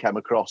audio came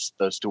across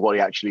as to what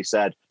he actually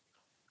said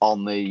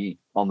on the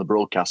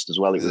broadcast as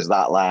well. It was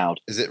that loud.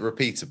 Is it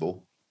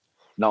repeatable?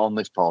 Not on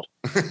this pod.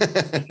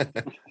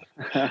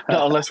 Not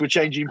unless we're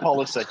changing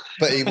policy.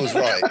 But he was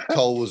right.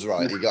 Cole was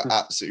right. He got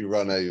absolutely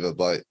run over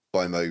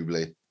by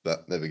Mobley.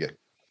 But there we go.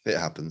 It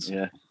happens.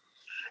 Yeah.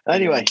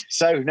 Anyway,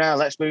 so now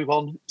let's move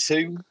on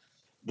to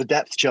the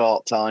depth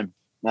chart time.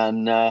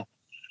 And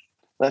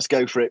let's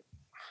go for it.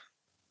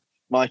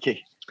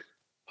 Mikey,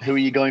 who are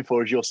you going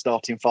for as your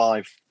starting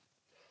five?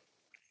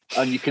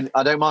 And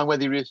I don't mind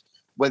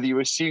whether you're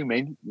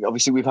assuming,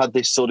 obviously we've had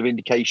this sort of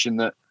indication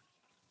that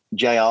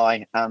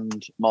J.I.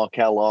 and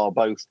Markel are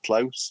both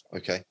close.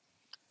 Okay.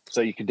 So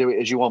you can do it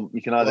as you want.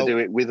 You can either do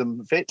it with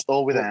them fit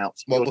or without.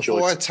 Well,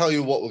 before I tell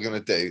you what we're going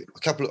to do,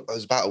 it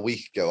was about a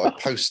week ago, I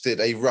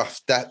posted a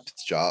rough depth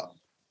chart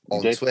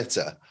on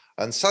Twitter,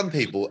 and some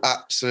people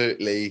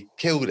absolutely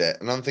killed it.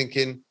 And I'm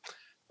thinking,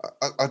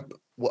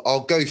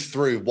 I'll go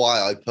through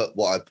why I put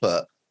what I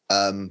put.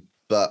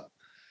 But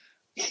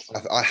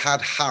I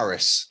had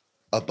Harris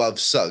above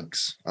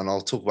Suggs, and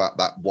I'll talk about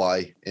that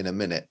why in a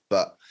minute.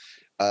 But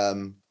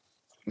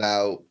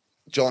now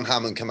John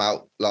Hammond came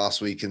out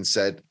last week and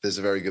said there's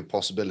a very good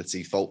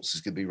possibility Fultz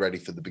is going to be ready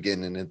for the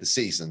beginning of the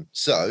season.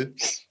 So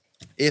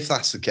if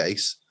that's the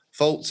case,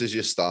 Fultz is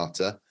your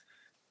starter.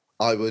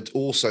 I would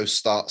also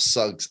start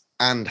Suggs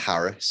and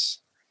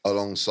Harris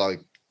alongside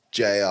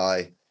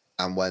J.I.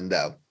 and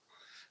Wendell.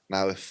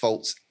 Now, if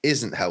Fultz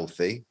isn't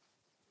healthy,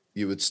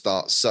 you would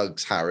start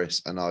Suggs,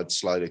 Harris, and I'd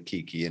slide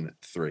Okeke in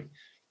at 3.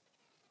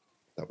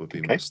 That would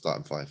be my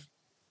starting 5.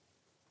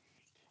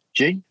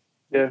 G?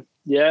 Yeah.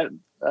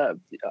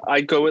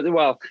 I go with it.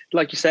 Well,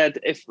 like you said,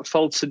 if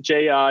Fultz and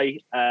J.I.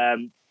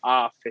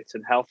 are fit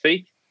and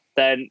healthy,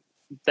 then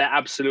they're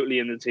absolutely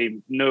in the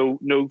team. No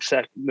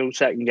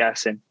second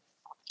guessing.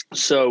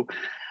 So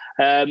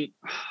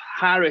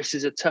Harris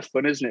is a tough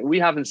one, isn't it? We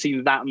haven't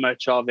seen that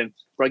much of him,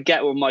 but I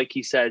get what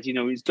Mikey says. You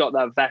know, he's got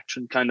that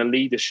veteran kind of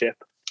leadership.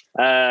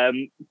 But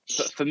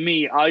for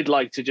me, I'd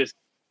like to just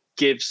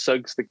give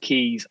Suggs the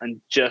keys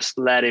and just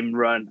let him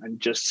run and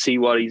just see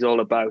what he's all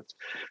about.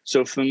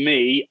 So for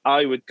me,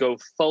 I would go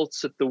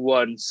Fultz at the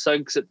 1,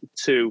 Suggs at the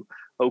 2,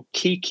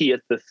 Okeke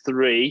at the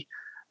 3,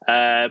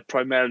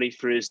 primarily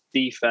for his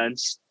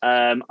defense,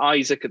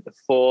 Isaac at the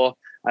 4,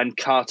 and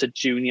Carter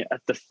Jr.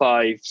 at the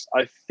 5.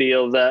 I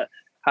feel that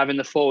having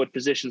the forward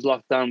positions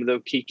locked down with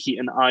Okeke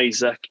and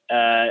Isaac,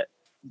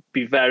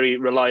 be very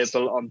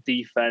reliable on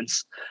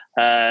defense,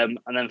 and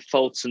then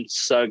Fultz and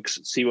Suggs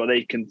see what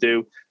they can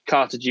do.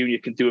 Carter Jr.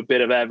 can do a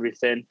bit of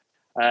everything.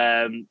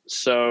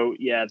 So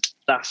yeah,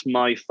 that's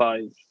my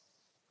 5.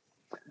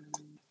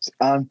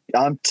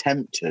 I'm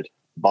tempted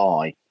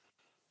by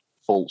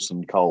Fultz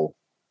and Cole,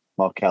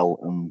 Markel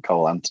and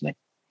Cole Anthony,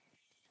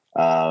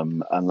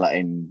 and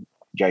letting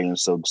Jalen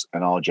Suggs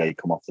and RJ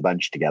come off the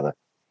bench together.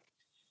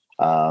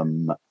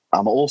 I'm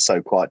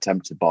also quite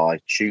tempted by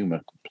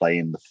Chuma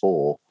playing the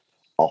 4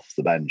 off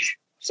the bench,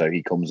 so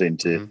he comes in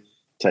to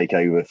take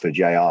over for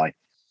JI.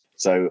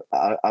 So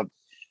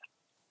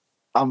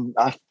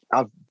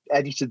I've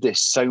edited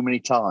this so many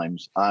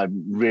times.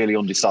 I'm really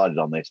undecided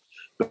on this,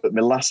 but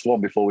my last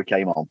one before we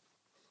came on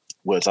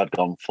was I'd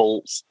gone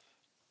Fultz,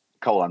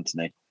 Cole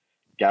Anthony,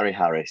 Gary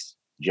Harris,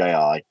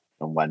 JI,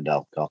 and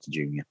Wendell Carter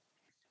Jr.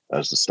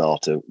 as the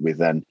starter, with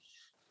then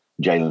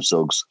Jalen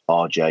Suggs,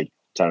 RJ,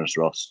 Terrence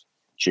Ross,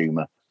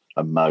 Chuma,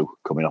 and Mo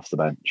coming off the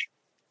bench.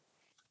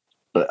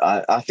 But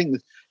I think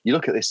that you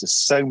look at this, there's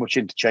so much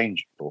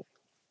interchangeable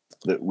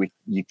that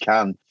you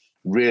can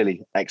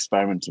really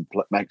experiment and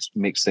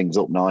mix things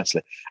up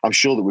nicely. I'm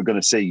sure that we're going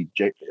to see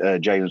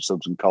Jalen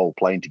Suggs and Cole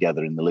playing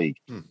together in the league.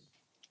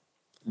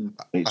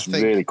 It's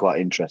really quite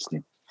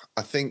interesting.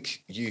 I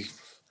think you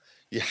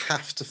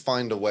have to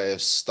find a way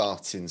of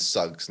starting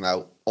Suggs.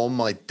 Now, on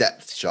my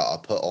depth chart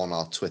I put on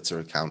our Twitter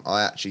account,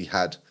 I actually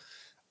had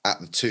at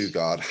the 2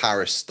 guard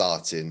Harris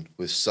starting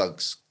with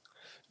Suggs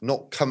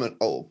not coming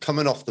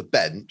off the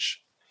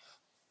bench,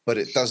 but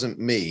it doesn't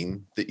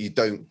mean that you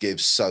don't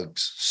give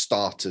Suggs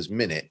starters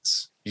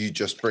minutes. You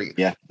just bring.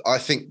 Yeah. I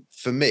think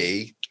for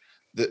me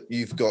that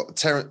you've got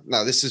Terrence.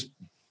 Now this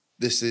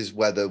is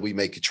whether we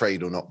make a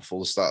trade or not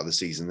before the start of the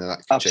season. Then that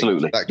could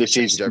absolutely.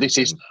 Change, this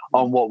is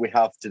on what we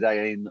have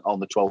today on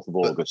the 12th of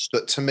August.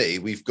 But to me,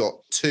 we've got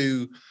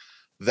 2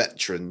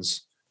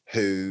 veterans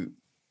who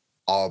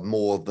are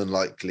more than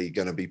likely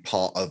going to be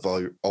part of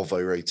a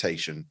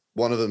rotation.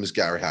 One of them is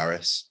Gary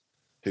Harris,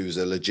 who's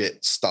a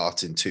legit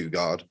starting 2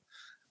 guard,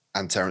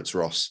 and Terrence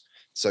Ross.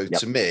 So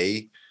to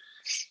me,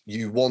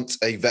 you want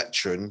a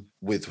veteran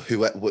with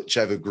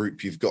whichever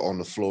group you've got on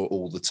the floor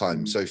all the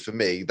time. So for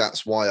me,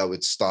 that's why I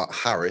would start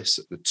Harris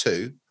at the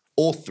 2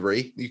 or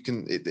 3. You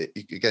can,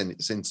 again,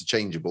 it's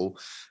interchangeable.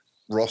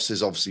 Ross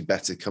is obviously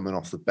better coming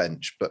off the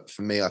bench. But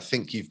for me, I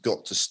think you've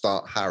got to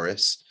start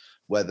Harris,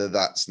 whether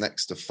that's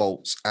next to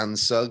Fultz and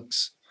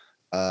Suggs,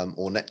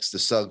 or next to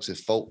Suggs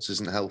if Fultz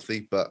isn't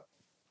healthy. But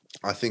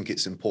I think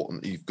it's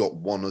important that you've got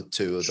 1 or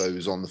 2 of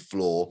those on the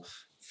floor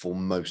for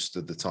most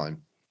of the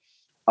time.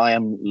 I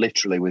am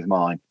literally with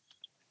mine.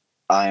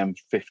 I am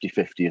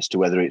 50-50 as to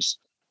whether it's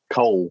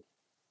Cole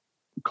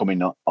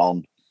coming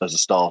on as a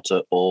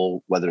starter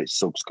or whether it's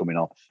Suggs coming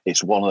on.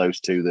 It's one of those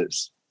 2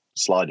 that's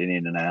sliding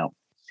in and out.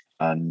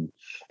 And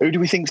who do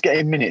we think's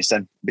getting minutes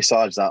then?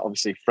 Besides that,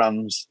 obviously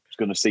Franz is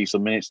going to see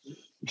some minutes.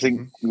 You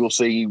think we'll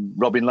see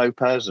Robin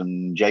Lopez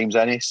and James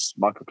Ennis,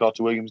 Michael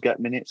Carter-Williams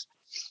get minutes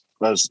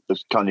as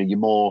kind of your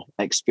more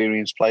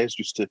experienced players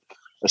just to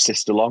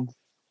assist along?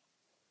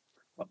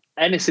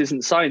 Ennis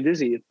isn't signed, is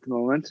he, at the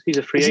moment? He's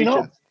a free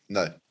agent.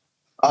 No.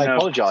 I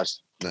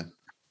apologise.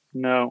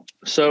 No.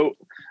 So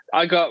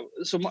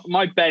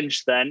my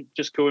bench then,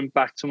 just going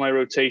back to my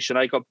rotation,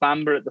 I got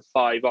Bamber at the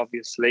 5,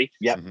 obviously.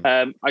 Yep.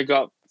 I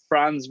got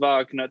Franz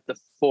Wagner at the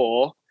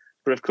 4,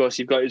 but of course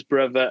you've got his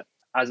brother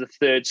as a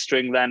 3rd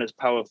string then as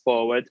power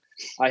forward.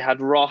 I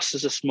had Ross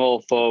as a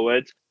small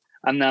forward,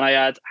 and then I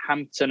had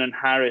Hampton and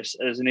Harris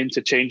as an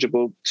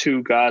interchangeable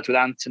 2 guards with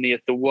Anthony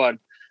at the 1.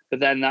 But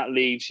then that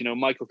leaves,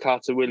 Michael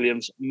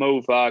Carter-Williams,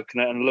 Mo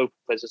Wagner, and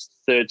Lopez as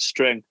the 3rd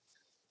string.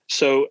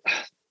 So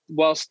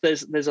whilst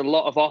there's a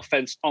lot of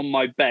offense on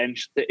my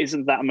bench, there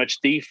isn't that much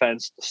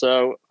defense.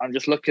 So I'm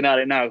just looking at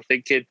it now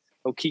thinking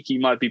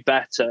Okeke might be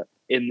better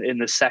in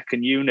the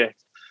 2nd unit.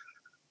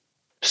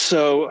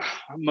 So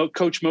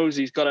Coach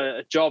Mosey's got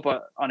a job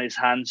on his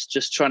hands,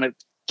 just trying to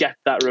get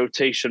that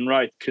rotation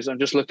right, because I'm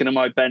just looking at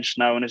my bench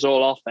now and it's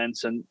all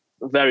offense and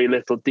very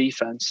little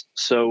defense.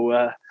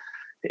 So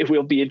it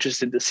will be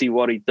interesting to see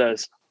what he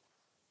does.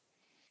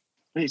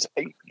 It's,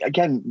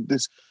 again,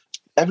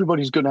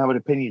 everybody's going to have an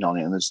opinion on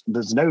it, and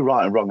there's no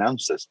right and wrong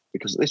answers,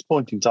 because at this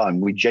point in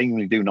time, we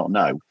genuinely do not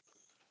know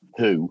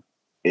who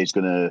is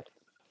going to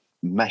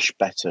mesh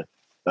better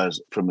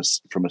as from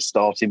a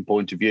starting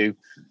point of view.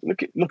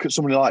 Look at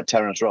somebody like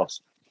Terence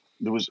Ross.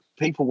 There was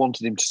people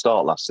wanted him to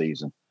start last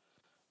season,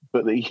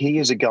 but he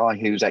is a guy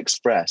who's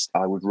expressed,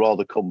 I would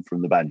rather come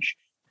from the bench,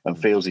 and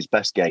feels his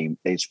best game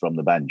is from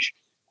the bench.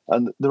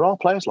 And there are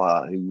players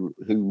like that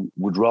who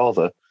would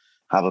rather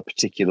have a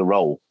particular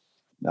role.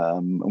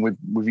 And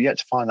we've yet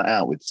to find that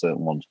out with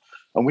certain ones.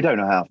 And we don't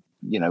know how,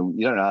 you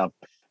don't know how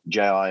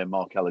J.I. and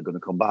Markel are going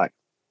to come back,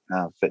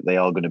 how fit they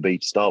are going to be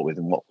to start with,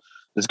 and what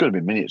there's going to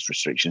be minutes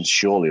restrictions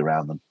surely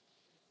around them.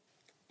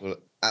 Well,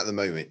 at the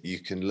moment, you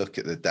can look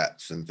at the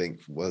depth and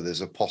think, well,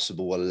 there's a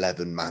possible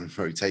 11-man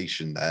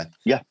rotation there.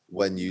 Yeah.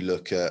 When you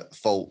look at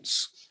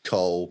Fultz,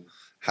 Cole,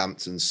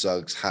 Hampton,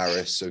 Suggs,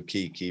 Harris,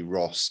 Okeke,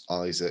 Ross,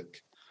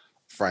 Isaac,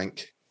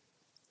 Frank,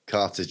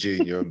 Carter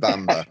Jr. and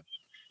Bamba.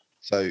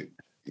 So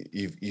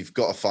you've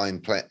got to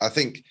find play. I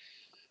think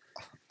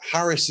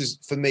Harris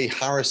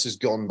has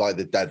gone by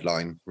the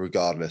deadline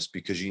regardless,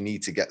 because you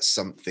need to get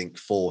something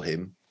for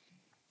him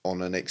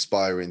on an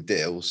expiring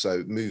deal.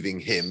 So moving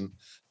him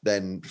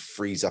then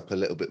frees up a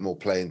little bit more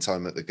playing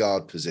time at the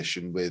guard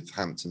position with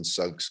Hampton,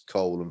 Suggs,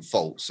 Cole and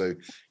Fultz. So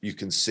you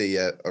can see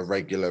a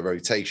regular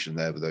rotation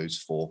there with those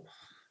four.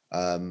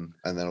 And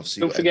then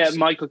obviously don't forget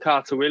Michael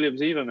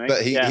Carter-Williams either, mate.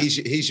 But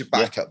he's your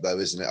backup though,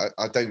 isn't it?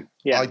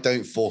 I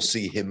don't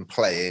foresee him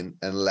playing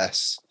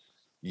unless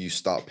you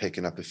start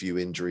picking up a few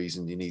injuries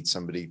and you need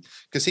somebody,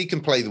 because he can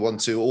play the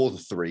 1-2 or the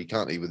 3,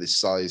 can't he, with his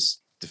size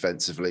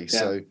defensively?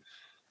 Yeah.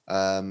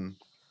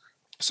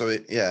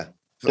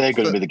 They're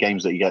going to be the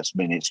games that he gets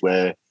minutes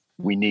where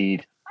we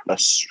need a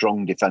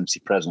strong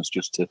defensive presence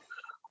just to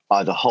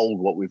either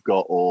hold what we've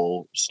got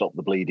or stop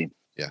the bleeding.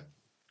 Yeah.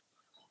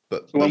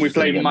 But when we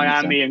play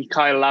Miami and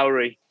Kyle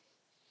Lowry.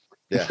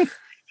 Yeah.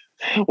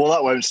 Well,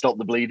 that won't stop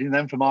the bleeding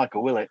then for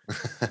Michael, will it?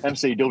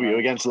 MCW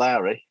against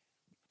Lowry.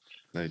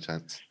 No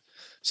chance.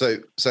 So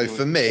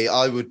for me,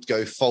 I would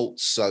go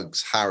Fultz,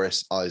 Suggs,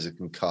 Harris, Isaac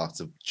and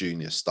Carter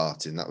Jr.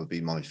 starting. That would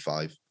be my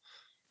 5.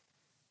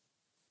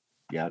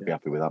 Yeah, I'd be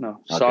happy with that.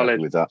 No,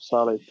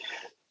 solid.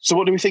 So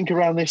what do we think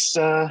around this?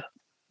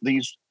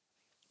 These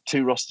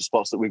 2 roster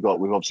spots that we've got?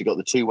 We've obviously got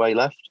the 2-way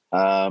left,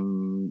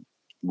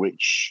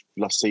 which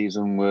last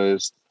season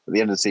was, at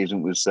the end of the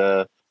season, was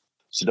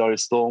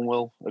Sidarius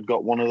Thornwell had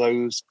got one of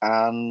those,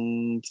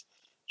 and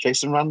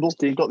Jason Randall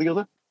got the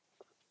other.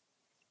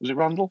 Was it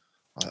Randall?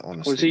 I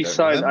honestly was he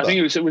signed? Remember. I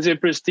think was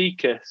it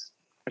Bristicus?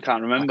 I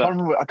can't remember.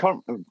 I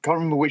can't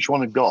remember which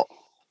one had got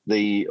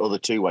the other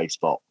 2-way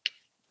spot.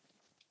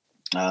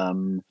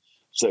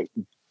 So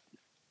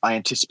I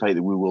anticipate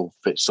that we will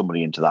fit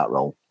somebody into that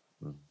role.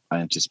 I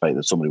anticipate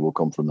that somebody will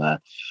come from there.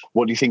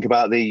 What do you think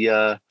about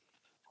the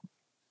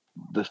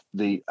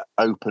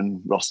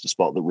open roster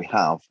spot that we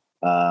have,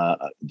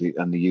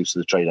 and the use of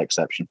the trade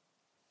exception,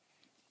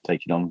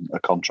 taking on a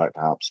contract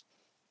perhaps?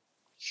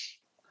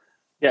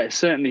 Yeah, it's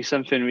certainly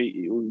something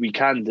we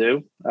can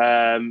do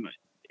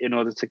in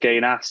order to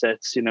gain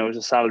assets, as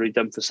a salary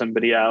dump for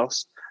somebody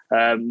else.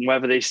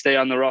 Whether they stay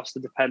on the roster,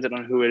 depending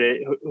on who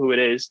it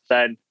is,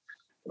 then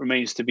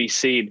remains to be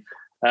seen.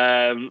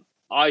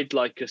 I'd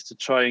like us to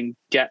try and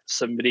get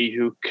somebody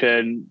who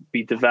can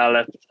be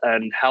developed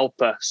and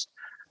help us.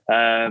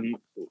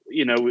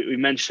 We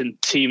mentioned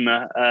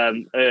Tima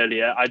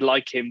earlier. I'd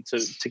like him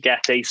to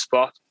get a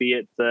spot, be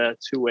it the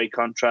 2-way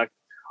contract,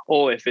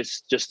 or if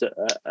it's just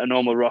a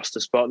normal roster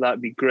spot,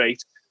 that'd be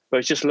great. But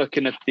it's just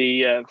looking at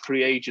the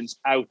free agents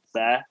out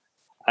there.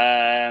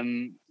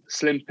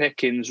 Slim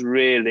pickings,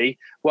 really.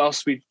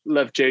 Whilst we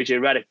love JJ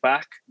Redick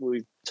back,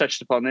 we've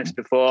touched upon this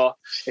before,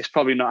 it's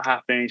probably not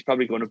happening. He's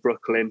probably going to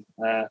Brooklyn,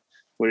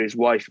 where his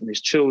wife and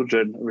his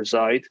children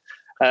reside.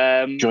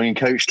 Joining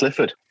Coach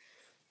Clifford.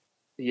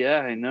 Yeah,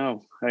 I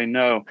know.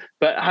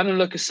 But having a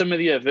look at some of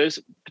the others,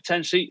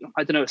 potentially,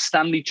 I don't know,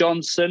 Stanley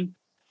Johnson,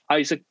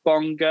 Isaac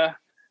Bonga.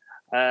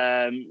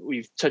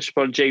 We've touched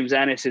upon James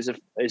Ennis is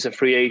a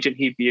free agent.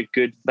 He'd be a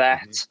good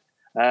vet.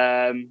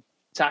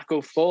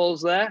 Taco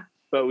Falls there,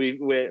 but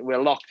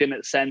we're locked in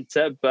at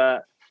centre.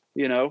 But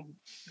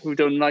who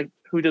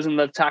doesn't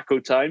love taco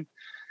time?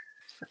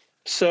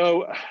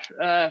 So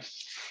I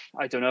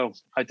don't know.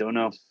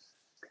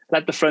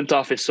 Let the front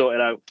office sort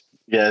it out.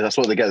 Yeah, that's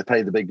what they get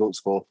paid the big bucks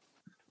for.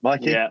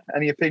 Mikey,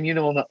 any opinion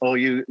on that? Or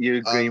you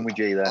agreeing with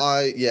G there?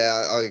 I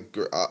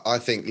agree. I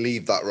think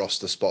leave that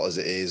roster spot as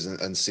it is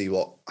and see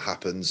what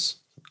happens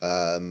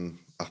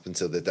up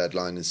until the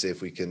deadline, and see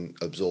if we can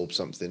absorb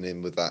something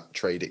in with that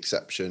trade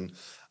exception.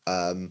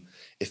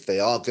 If they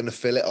are going to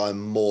fill it, I'm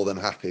more than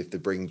happy if they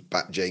bring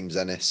back James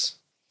Ennis.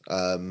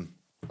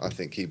 I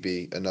think he'd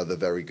be another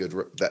very good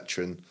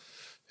veteran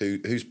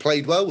who's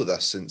played well with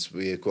us since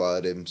we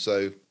acquired him.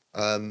 So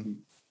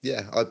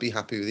Yeah, I'd be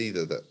happy with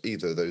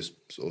either of those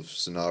sort of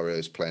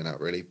scenarios playing out,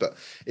 really. But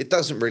it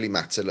doesn't really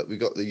matter. Look, we've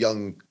got the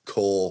young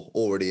core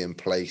already in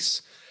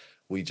place.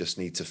 We just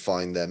need to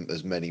find them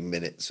as many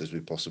minutes as we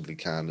possibly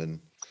can and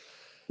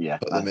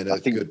put them in a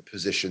good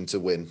position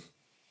to win.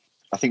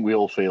 I think we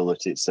all feel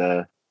that it's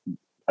a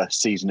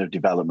season of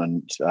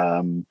development.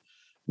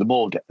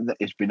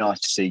 It'd be nice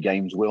to see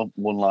games won,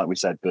 like we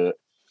said, but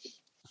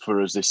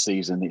for us this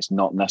season, it's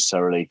not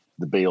necessarily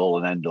the be all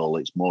and end all.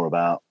 It's more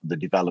about the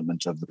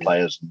development of the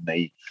players,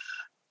 and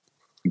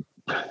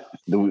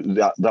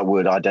that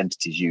word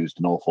identity is used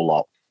an awful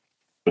lot,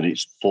 but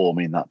it's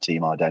forming that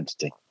team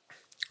identity.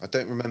 I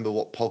don't remember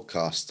what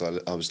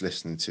podcast I was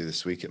listening to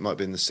this week. It might have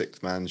been the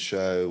Sixth Man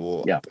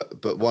Show,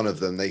 but one of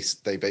them they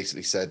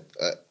basically said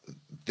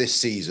this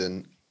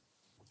season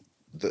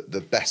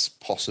the best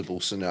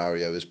possible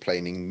scenario is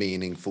playing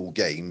meaningful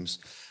games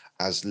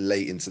as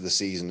late into the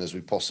season as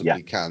we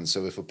possibly can.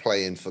 So if we're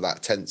playing for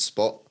that 10th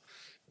spot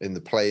in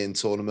the play-in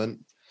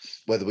tournament,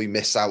 whether we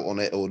miss out on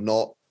it or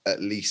not, at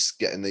least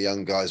getting the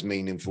young guys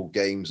meaningful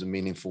games and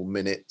meaningful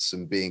minutes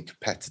and being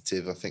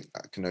competitive, I think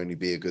that can only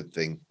be a good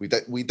thing. We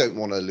don't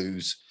want to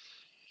lose.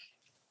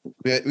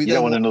 We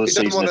don't want another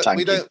season of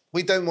tanking.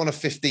 We don't want a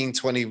 15,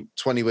 20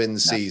 win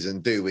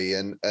season, do we?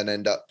 And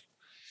end up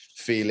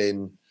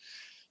feeling,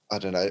 I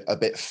don't know, a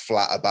bit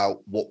flat about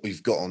what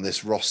we've got on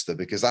this roster,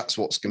 because that's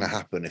what's going to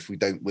happen if we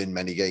don't win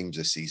many games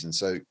this season.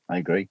 So I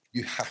agree.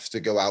 You have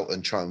to go out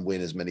and try and win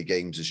as many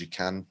games as you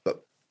can,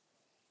 but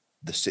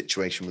the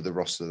situation with the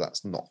roster,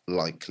 that's not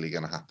likely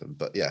going to happen.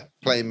 But yeah,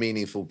 playing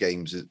meaningful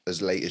games as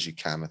late as you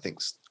can, I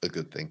think is a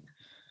good thing.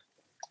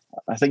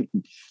 I think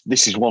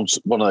this is one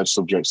of those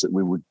subjects that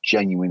we would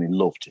genuinely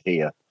love to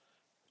hear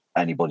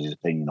anybody's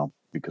opinion on,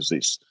 because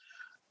it's,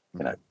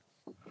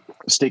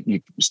 stick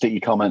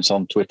your comments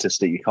on Twitter,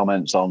 stick your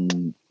comments on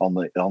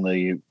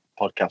the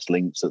podcast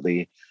links at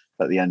the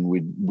end.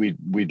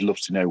 We'd love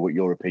to know what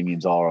your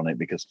opinions are on it,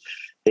 because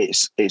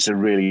it's a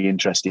really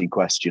interesting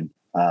question.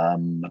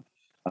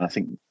 And I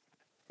think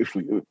if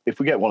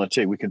we get one or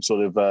two, we can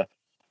sort of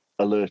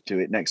alert to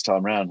it next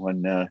time round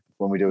when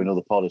we do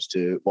another pod as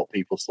to what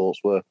people's thoughts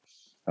were,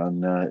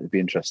 and it'd be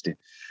interesting.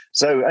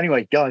 So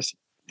anyway, guys,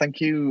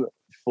 thank you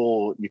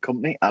for your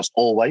company as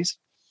always.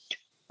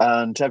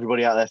 And to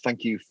everybody out there,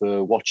 thank you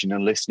for watching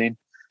and listening.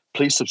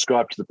 Please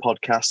subscribe to the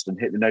podcast and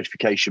hit the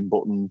notification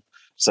button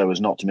so as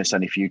not to miss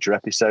any future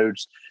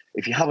episodes.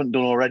 If you haven't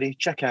done already,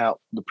 check out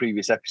the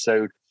previous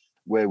episode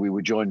where we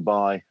were joined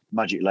by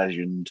Magic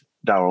legend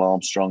Darrell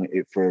Armstrong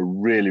for a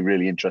really,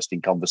 really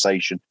interesting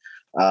conversation.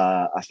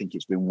 I think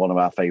it's been one of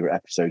our favourite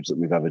episodes that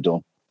we've ever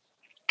done.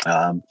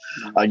 And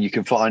you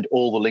can find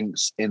all the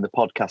links in the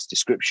podcast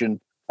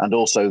description, and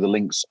also the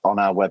links on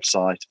our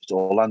website at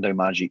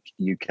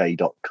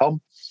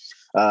orlandomagic.uk.com.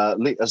 As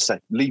I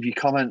said, leave your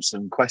comments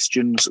and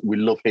questions. We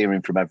love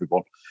hearing from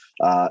everyone.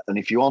 And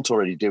if you aren't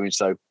already doing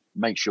so,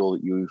 make sure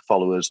that you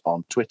follow us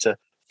on Twitter,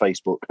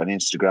 Facebook, and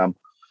Instagram.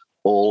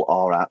 All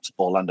are at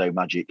Orlando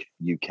Magic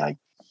UK.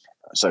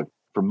 So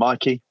from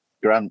Mikey,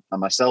 Grant, and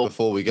myself,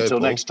 before we go, until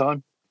Paul, next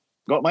time,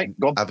 go on, mate.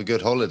 Go on. Have a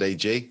good holiday,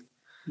 G.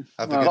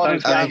 Have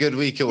a good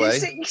week away.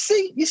 You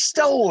see, you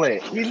stole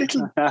it. You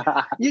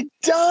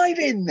dived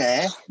in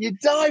there.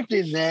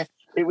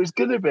 It was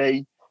going to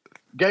be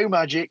go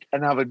Magic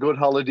and have a good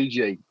holiday,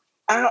 G.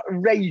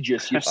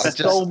 Outrageous. You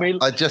stole me.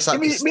 I just had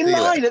to steal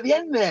line at the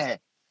end there.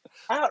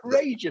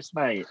 Outrageous,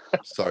 mate.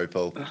 Sorry,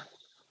 Paul.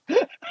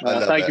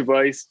 Thank you,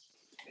 boys.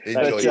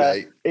 Enjoy,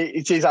 mate.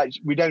 It is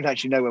actually, we don't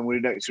actually know when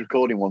we're next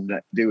recording one,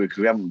 do we? Because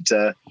we haven't.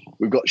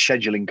 We've got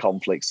scheduling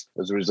conflicts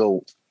as a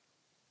result.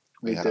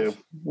 We do.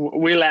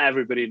 We'll let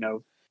everybody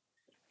know.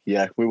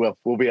 Yeah, we will.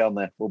 We'll be on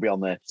there.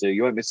 So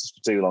you won't miss us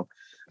for too long.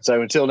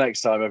 So until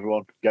next time,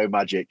 everyone, go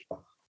Magic.